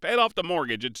house. I paid off the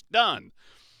mortgage. It's done.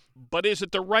 But is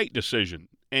it the right decision?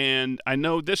 And I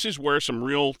know this is where some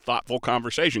real thoughtful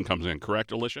conversation comes in,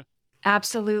 correct, Alicia?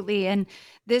 Absolutely. And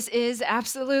this is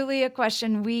absolutely a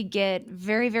question we get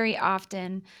very, very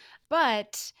often.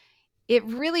 But it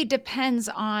really depends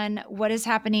on what is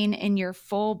happening in your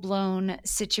full-blown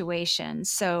situation.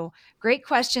 So, great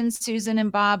questions, Susan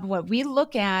and Bob. What we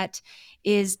look at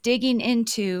is digging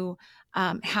into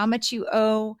how much you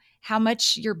owe, how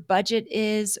much your budget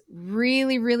is,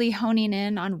 really, really honing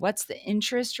in on what's the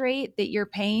interest rate that you're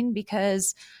paying.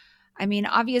 Because, I mean,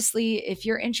 obviously, if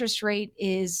your interest rate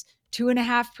is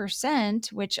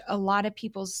 2.5%, which a lot of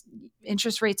people's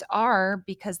interest rates are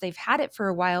because they've had it for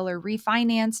a while or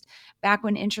refinanced back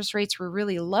when interest rates were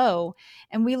really low.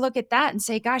 And we look at that and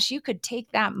say, gosh, you could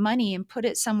take that money and put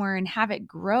it somewhere and have it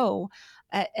grow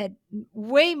at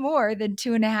way more than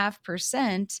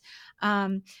 2.5%.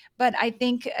 But I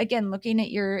think, again, looking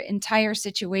at your entire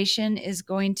situation is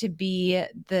going to be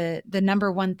the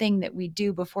number one thing that we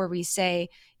do before we say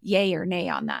yay or nay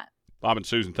on that. Bob and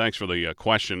Susan, thanks for the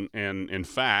question. And in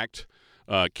fact,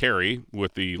 Carrie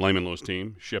with the Layman Lewis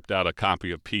team shipped out a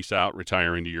copy of Peace Out,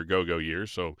 Retire into Your Go-Go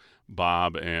Years. So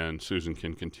Bob and Susan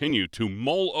can continue to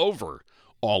mull over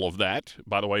all of that.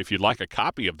 By the way, if you'd like a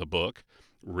copy of the book,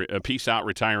 Peace Out,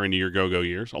 Retire into Your Go-Go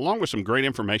Years, along with some great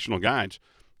informational guides,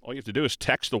 all you have to do is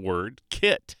text the word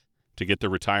KIT to get the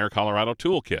Retire Colorado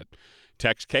Toolkit.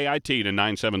 Text KIT to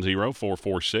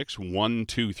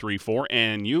 970-446-1234,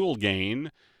 and you'll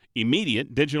gain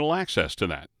immediate digital access to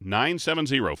that.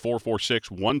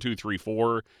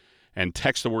 970-446-1234, and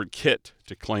text the word KIT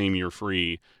to claim your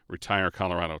free Retire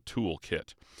Colorado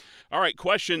Toolkit. All right,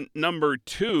 question number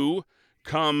 2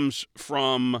 comes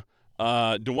from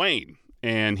Dwayne,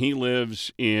 and he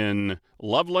lives in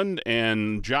Loveland.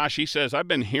 And Josh, he says, I've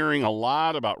been hearing a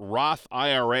lot about Roth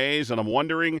IRAs, and I'm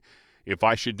wondering if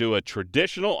I should do a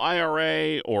traditional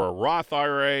IRA or a Roth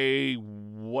IRA.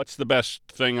 What's the best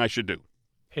thing I should do?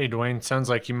 Hey, Dwayne, sounds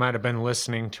like you might have been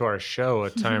listening to our show a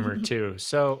time or two.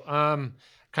 So,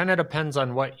 kind of depends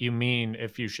on what you mean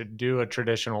if you should do a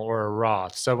traditional or a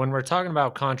Roth. So when we're talking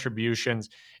about contributions,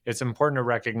 it's important to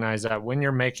recognize that when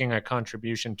you're making a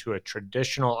contribution to a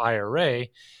traditional IRA,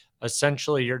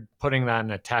 essentially you're putting that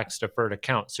in a tax-deferred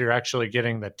account. So you're actually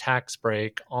getting the tax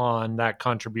break on that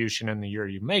contribution in the year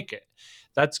you make it.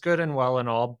 That's good and well and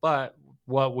all, but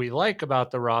what we like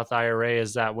about the Roth IRA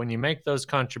is that when you make those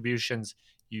contributions,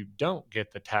 you don't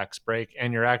get the tax break,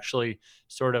 and you're actually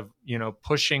sort of,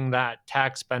 pushing that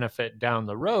tax benefit down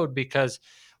the road, because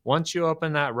once you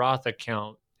open that Roth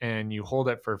account and you hold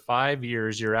it for 5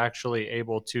 years, you're actually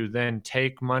able to then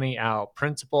take money out,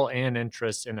 principal and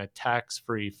interest, in a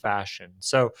tax-free fashion.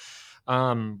 So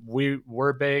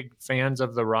we're big fans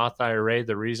of the Roth IRA.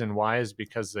 The reason why is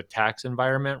because the tax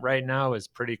environment right now is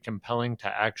pretty compelling to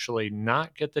actually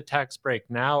not get the tax break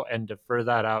now and defer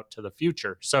that out to the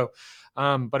future. So,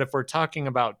 but if we're talking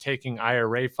about taking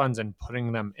IRA funds and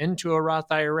putting them into a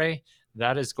Roth IRA,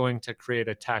 that is going to create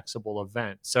a taxable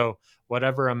event. So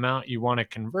whatever amount you want to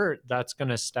convert, that's going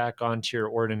to stack onto your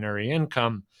ordinary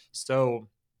income. So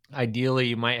ideally,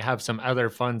 you might have some other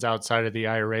funds outside of the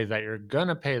IRA that you're going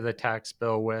to pay the tax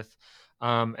bill with.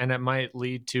 And it might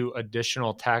lead to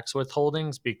additional tax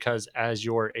withholdings, because as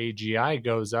your AGI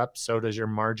goes up, so does your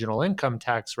marginal income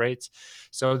tax rates.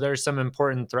 So there's some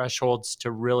important thresholds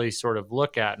to really sort of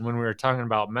look at. And when we were talking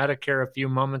about Medicare a few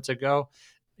moments ago,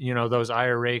 those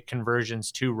IRA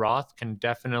conversions to Roth can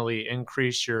definitely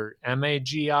increase your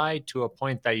MAGI to a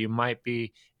point that you might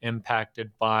be impacted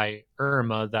by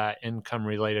IRMA, that income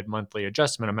related monthly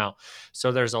adjustment amount.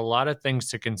 So there's a lot of things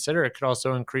to consider. It could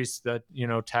also increase the,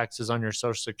 taxes on your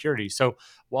Social Security. So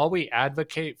while we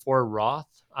advocate for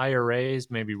Roth IRAs,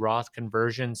 maybe Roth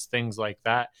conversions, things like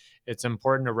that, it's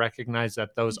important to recognize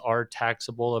that those are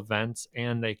taxable events,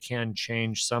 and they can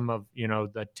change some of,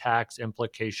 the tax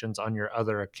implications on your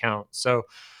other accounts. So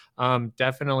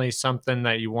definitely something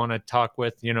that you want to talk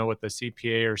with, with the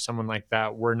CPA or someone like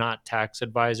that. We're not tax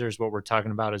advisors. What we're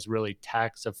talking about is really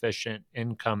tax efficient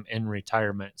income in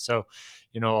retirement. So,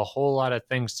 a whole lot of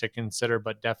things to consider,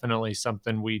 but definitely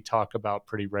something we talk about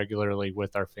pretty regularly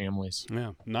with our families.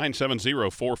 Yeah.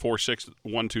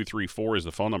 970-446-1234 is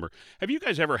the phone number. Have you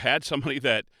guys ever had somebody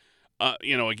that,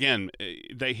 again,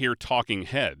 they hear talking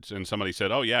heads and somebody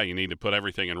said, oh, yeah, you need to put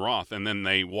everything in Roth. And then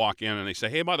they walk in and they say,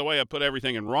 hey, by the way, I put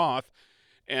everything in Roth.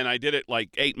 And I did it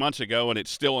like 8 months ago, and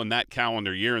it's still in that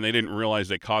calendar year, and they didn't realize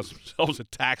they caused themselves a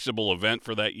taxable event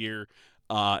for that year.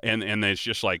 And it's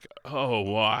just like, oh,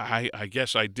 well, I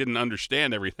guess I didn't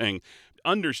understand everything.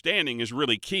 Understanding is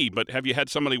really key, but have you had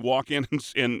somebody walk in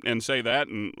and say that,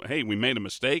 and, hey, we made a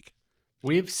mistake?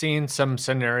 We've seen some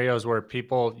scenarios where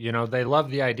people, they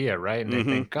love the idea, right? And they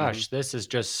think, gosh, this is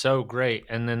just so great.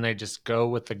 And then they just go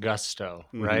with the gusto,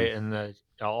 right? And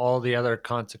all the other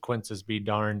consequences be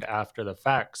darned after the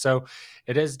fact. So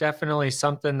it is definitely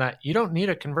something that you don't need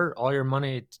to convert all your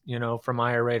money, from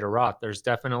IRA to Roth. There's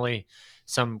definitely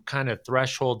some kind of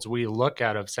thresholds we look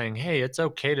at of saying, hey, it's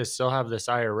okay to still have this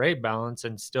IRA balance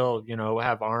and still,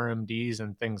 have RMDs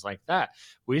and things like that.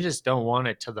 We just don't want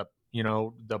it to the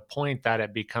point that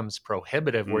it becomes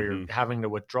prohibitive where you're having to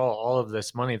withdraw all of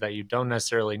this money that you don't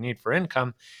necessarily need for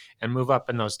income and move up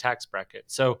in those tax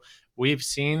brackets. So we've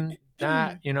seen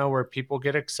that, where people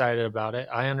get excited about it.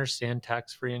 I understand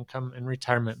tax-free income in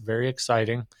retirement, very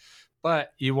exciting,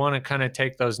 but you want to kind of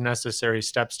take those necessary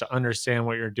steps to understand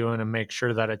what you're doing and make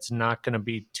sure that it's not going to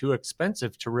be too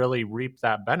expensive to really reap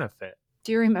that benefit.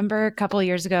 Do you remember a couple of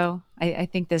years ago? I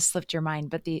think this slipped your mind,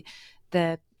 but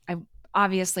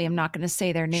obviously I'm not going to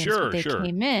say their names, but they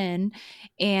came in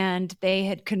and they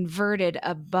had converted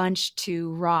a bunch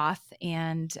to Roth,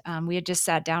 and we had just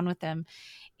sat down with them,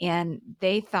 and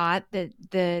they thought that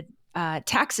the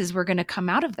taxes were going to come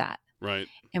out of that. Right.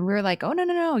 And we were like, oh,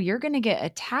 no, you're going to get a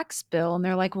tax bill. And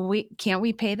they're like, well, can't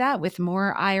we pay that with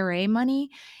more IRA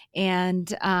money?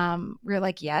 And we're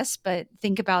like, yes, but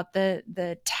think about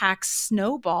the tax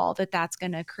snowball that's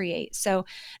going to create. So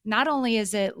not only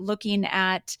is it looking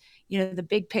at, the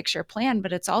big picture plan,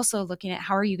 but it's also looking at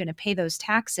how are you going to pay those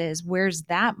taxes? Where's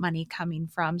that money coming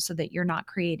from so that you're not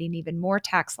creating even more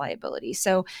tax liability?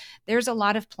 So there's a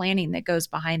lot of planning that goes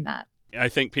behind that. I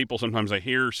think people sometimes they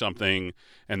hear something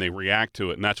and they react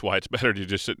to it, and that's why it's better to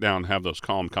just sit down and have those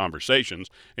calm conversations.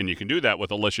 And you can do that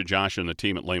with Alicia, Josh, and the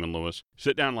team at Layman Lewis.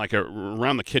 Sit down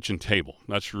around the kitchen table.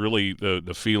 That's really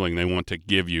the feeling they want to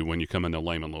give you when you come into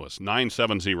Layman Lewis.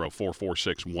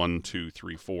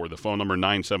 970-446-1234. The phone number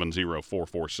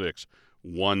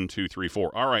 970-446-1234.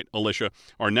 All right, Alicia,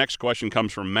 our next question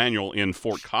comes from Manuel in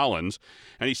Fort Collins,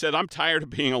 and he said, I'm tired of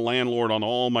being a landlord on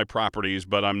all my properties,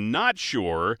 but I'm not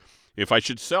sure if I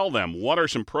should sell them. What are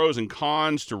some pros and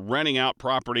cons to renting out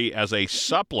property as a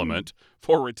supplement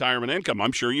for retirement income?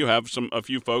 I'm sure you have a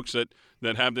few folks that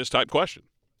have this type question.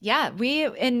 Yeah, we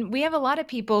have a lot of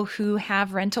people who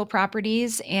have rental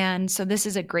properties, and so this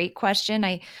is a great question.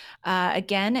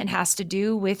 Again, it has to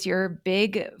do with your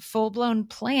big full-blown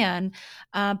plan,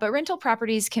 but rental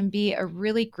properties can be a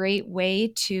really great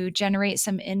way to generate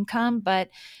some income.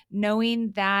 But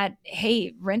knowing that,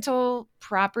 hey, rental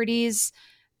properties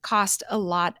cost a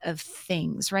lot of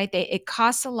things, right? It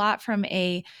costs a lot from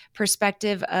a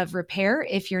perspective of repair.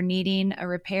 If you're needing a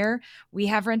repair, we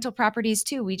have rental properties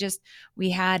too. We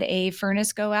had a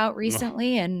furnace go out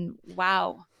recently, and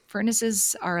wow,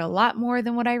 furnaces are a lot more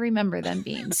than what I remember them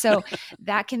being. So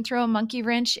that can throw a monkey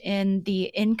wrench in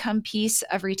the income piece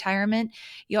of retirement.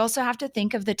 You also have to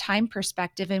think of the time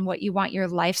perspective and what you want your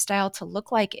lifestyle to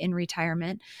look like in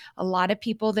retirement. A lot of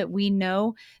people that we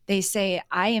know, they say,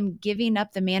 I am giving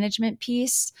up the management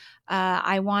piece.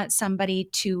 I want somebody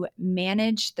to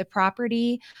manage the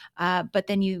property, but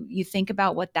then you think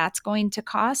about what that's going to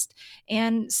cost.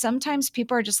 And sometimes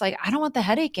people are just like, I don't want the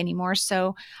headache anymore.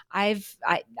 So I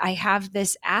have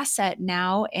this asset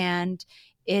now, and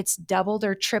it's doubled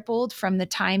or tripled from the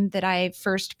time that I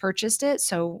first purchased it.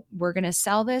 So we're going to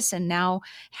sell this and now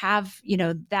have,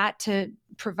 that to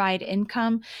provide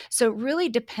income. So it really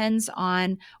depends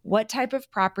on what type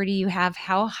of property you have,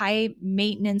 how high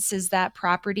maintenance is that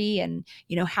property, and,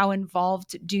 how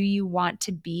involved do you want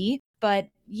to be? But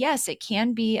yes, it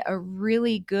can be a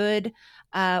really good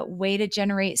way to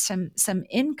generate some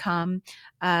income.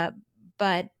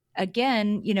 But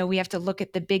again, we have to look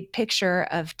at the big picture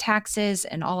of taxes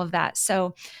and all of that.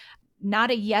 So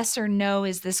not a yes or no.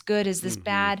 Is this good? Is this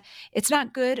bad? It's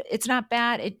not good. It's not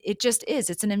bad. It just is.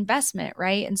 It's an investment,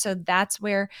 right? And so that's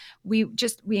where we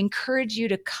encourage you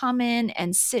to come in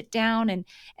and sit down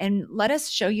and let us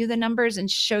show you the numbers and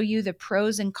show you the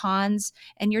pros and cons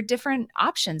and your different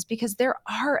options, because there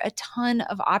are a ton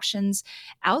of options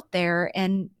out there.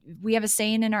 And we have a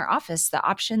saying in our office: the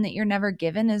option that you're never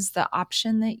given is the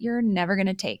option that you're never going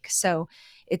to take. So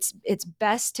it's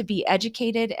best to be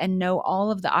educated and know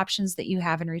all of the options that you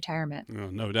have in retirement.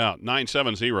 No doubt.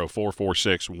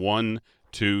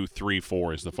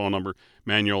 970-446-1234 is the phone number.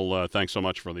 Manuel, thanks so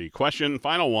much for the question.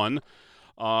 Final one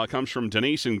comes from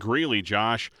Denise and Greeley.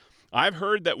 Josh, I've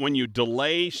heard that when you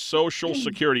delay Social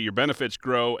Security, your benefits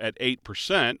grow at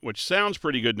 8%, which sounds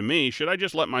pretty good to me. Should I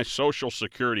just let my Social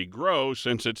Security grow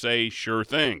since it's a sure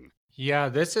thing? Yeah,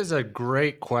 this is a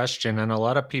great question. And a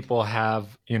lot of people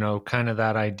have, kind of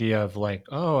that idea of like,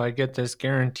 oh, I get this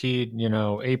guaranteed,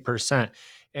 8%.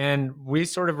 And we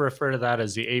sort of refer to that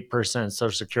as the 8%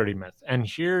 Social Security myth. And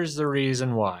here's the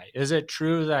reason why. Is it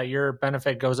true that your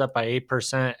benefit goes up by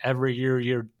 8% every year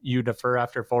you defer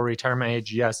after full retirement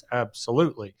age? Yes,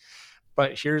 absolutely.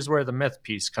 But here's where the myth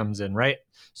piece comes in, right?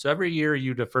 So every year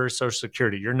you defer Social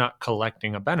Security, you're not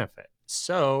collecting a benefit.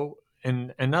 So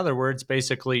in other words,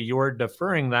 basically you're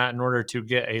deferring that in order to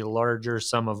get a larger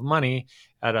sum of money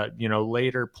at a,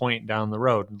 later point down the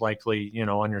road, likely,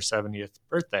 on your 70th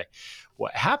birthday.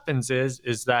 What happens is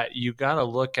that you got to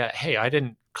look at, hey, I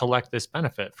didn't collect this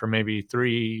benefit for maybe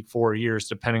 3-4 years,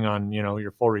 depending on,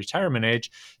 your full retirement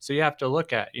age. So you have to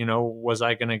look at, was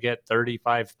I going to get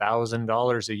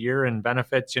 $35,000 a year in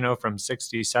benefits, from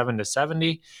 67 to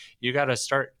 70? You got to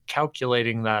start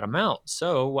calculating that amount.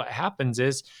 So what happens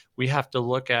is we have to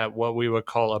look at what we would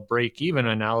call a break-even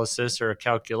analysis, or a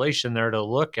calculation there to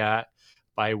look at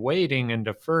by waiting and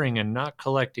deferring and not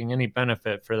collecting any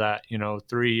benefit for that,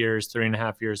 3 years,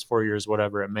 3.5 years, 4 years,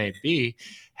 whatever it may be.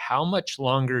 How much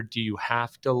longer do you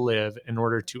have to live in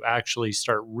order to actually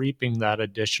start reaping that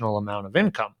additional amount of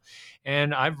income?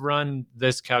 And I've run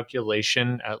this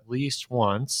calculation at least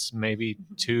once, maybe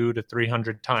 200 to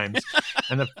 300 times.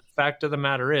 And the fact of the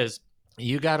matter is,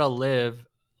 you got to live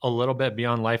a little bit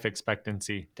beyond life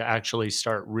expectancy to actually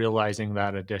start realizing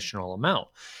that additional amount.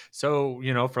 So,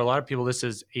 for a lot of people, this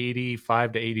is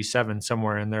 85 to 87,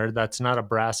 somewhere in there. That's not a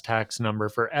brass tacks number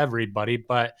for everybody,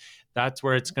 but that's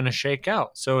where it's going to shake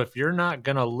out. So if you're not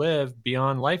going to live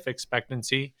beyond life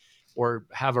expectancy or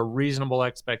have a reasonable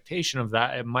expectation of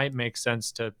that, it might make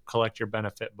sense to collect your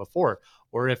benefit before.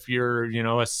 Or if you're,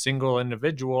 a single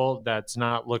individual that's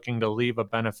not looking to leave a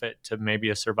benefit to maybe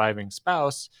a surviving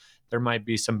spouse, there might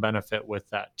be some benefit with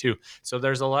that too. So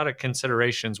there's a lot of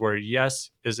considerations where,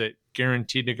 yes, is it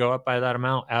guaranteed to go up by that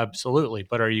amount? Absolutely.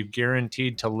 But are you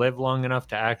guaranteed to live long enough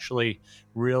to actually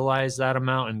realize that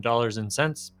amount in dollars and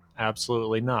cents?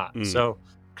 Absolutely not. So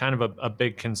kind of a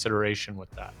big consideration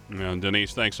with that. Yeah,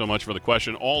 Denise, thanks so much for the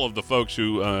question. All of the folks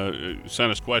who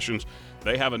sent us questions,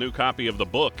 they have a new copy of the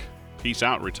book, Peace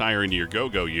Out, Retire into Your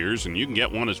Go-Go Years, and you can get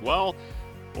one as well.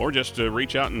 Or just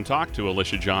reach out and talk to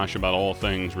Alicia Josh about all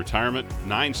things retirement.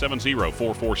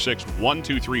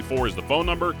 970-446-1234 is the phone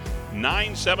number.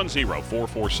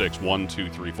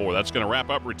 970-446-1234. That's going to wrap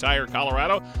up Retire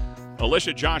Colorado.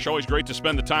 Alicia Josh, always great to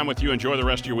spend the time with you. Enjoy the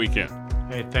rest of your weekend.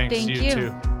 Hey, thanks. Thank you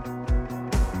too.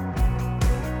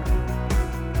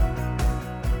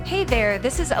 Hey there,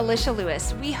 this is Alicia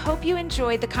Lewis. We hope you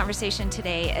enjoyed the conversation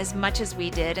today as much as we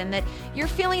did, and that you're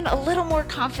feeling a little more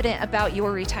confident about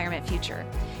your retirement future.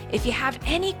 If you have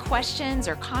any questions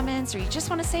or comments, or you just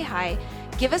want to say hi,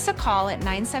 give us a call at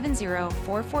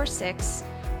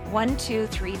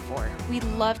 970-446-1234. We'd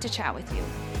love to chat with you.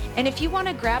 And if you want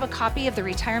to grab a copy of the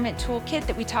retirement toolkit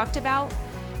that we talked about,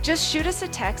 just shoot us a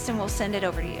text and we'll send it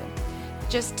over to you.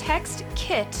 Just text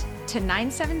KIT to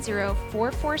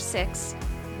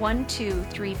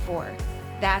 970-446-1234.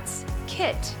 That's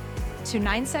KIT to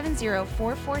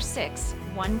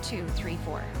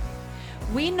 970-446-1234.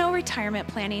 We know retirement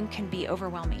planning can be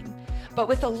overwhelming, but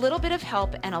with a little bit of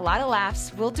help and a lot of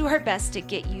laughs, we'll do our best to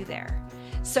get you there.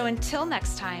 So until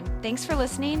next time, thanks for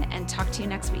listening, and talk to you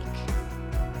next week.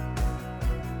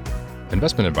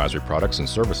 Investment advisory products and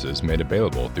services made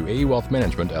available through AE Wealth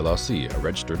Management, LLC, a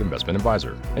registered investment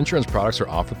advisor. Insurance products are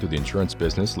offered through the insurance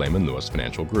business Layman Lewis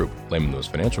Financial Group. Layman Lewis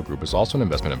Financial Group is also an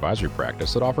investment advisory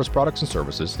practice that offers products and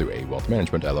services through AE Wealth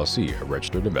Management, LLC, a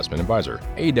registered investment advisor.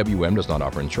 AEWM does not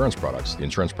offer insurance products. The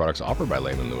insurance products offered by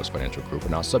Layman Lewis Financial Group are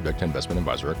not subject to investment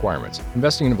advisor requirements.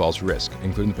 Investing involves risk,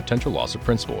 including the potential loss of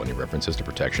principal. Any references to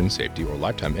protection, safety, or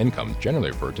lifetime income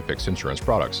generally refer to fixed insurance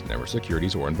products, never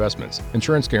securities or investments.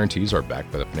 Insurance guarantees are are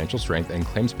backed by the financial strength and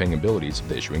claims-paying abilities of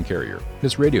the issuing carrier.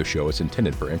 This radio show is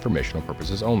intended for informational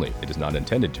purposes only. It is not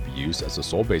intended to be used as the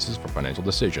sole basis for financial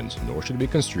decisions, nor should it be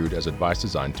construed as advice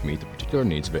designed to meet the particular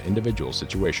needs of an individual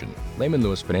situation. Layman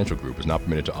Lewis Financial Group is not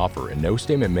permitted to offer, and no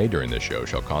statement made during this show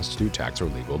shall constitute tax or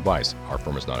legal advice. Our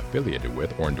firm is not affiliated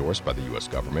with or endorsed by the U.S.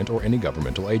 government or any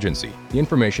governmental agency. The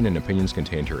information and opinions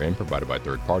contained herein provided by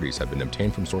third parties have been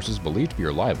obtained from sources believed to be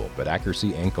reliable, but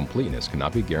accuracy and completeness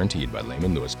cannot be guaranteed by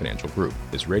Layman Lewis Financial Group.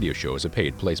 This radio show is a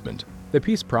paid placement. The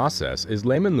Peace Process is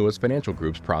Layman Lewis Financial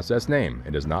Group's process name.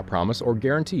 It does not promise or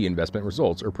guarantee investment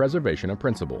results or preservation of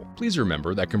principal. Please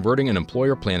remember that converting an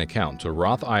employer plan account to a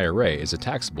Roth IRA is a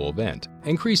taxable event.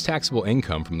 Increased taxable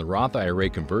income from the Roth IRA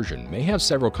conversion may have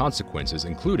several consequences,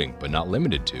 including, but not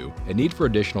limited to, a need for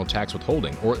additional tax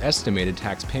withholding or estimated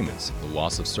tax payments, the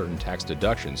loss of certain tax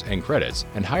deductions and credits,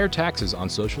 and higher taxes on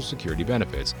Social Security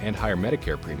benefits and higher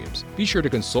Medicare premiums. Be sure to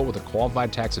consult with a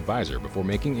qualified tax advisor before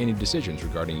making any decisions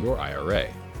regarding your IRA.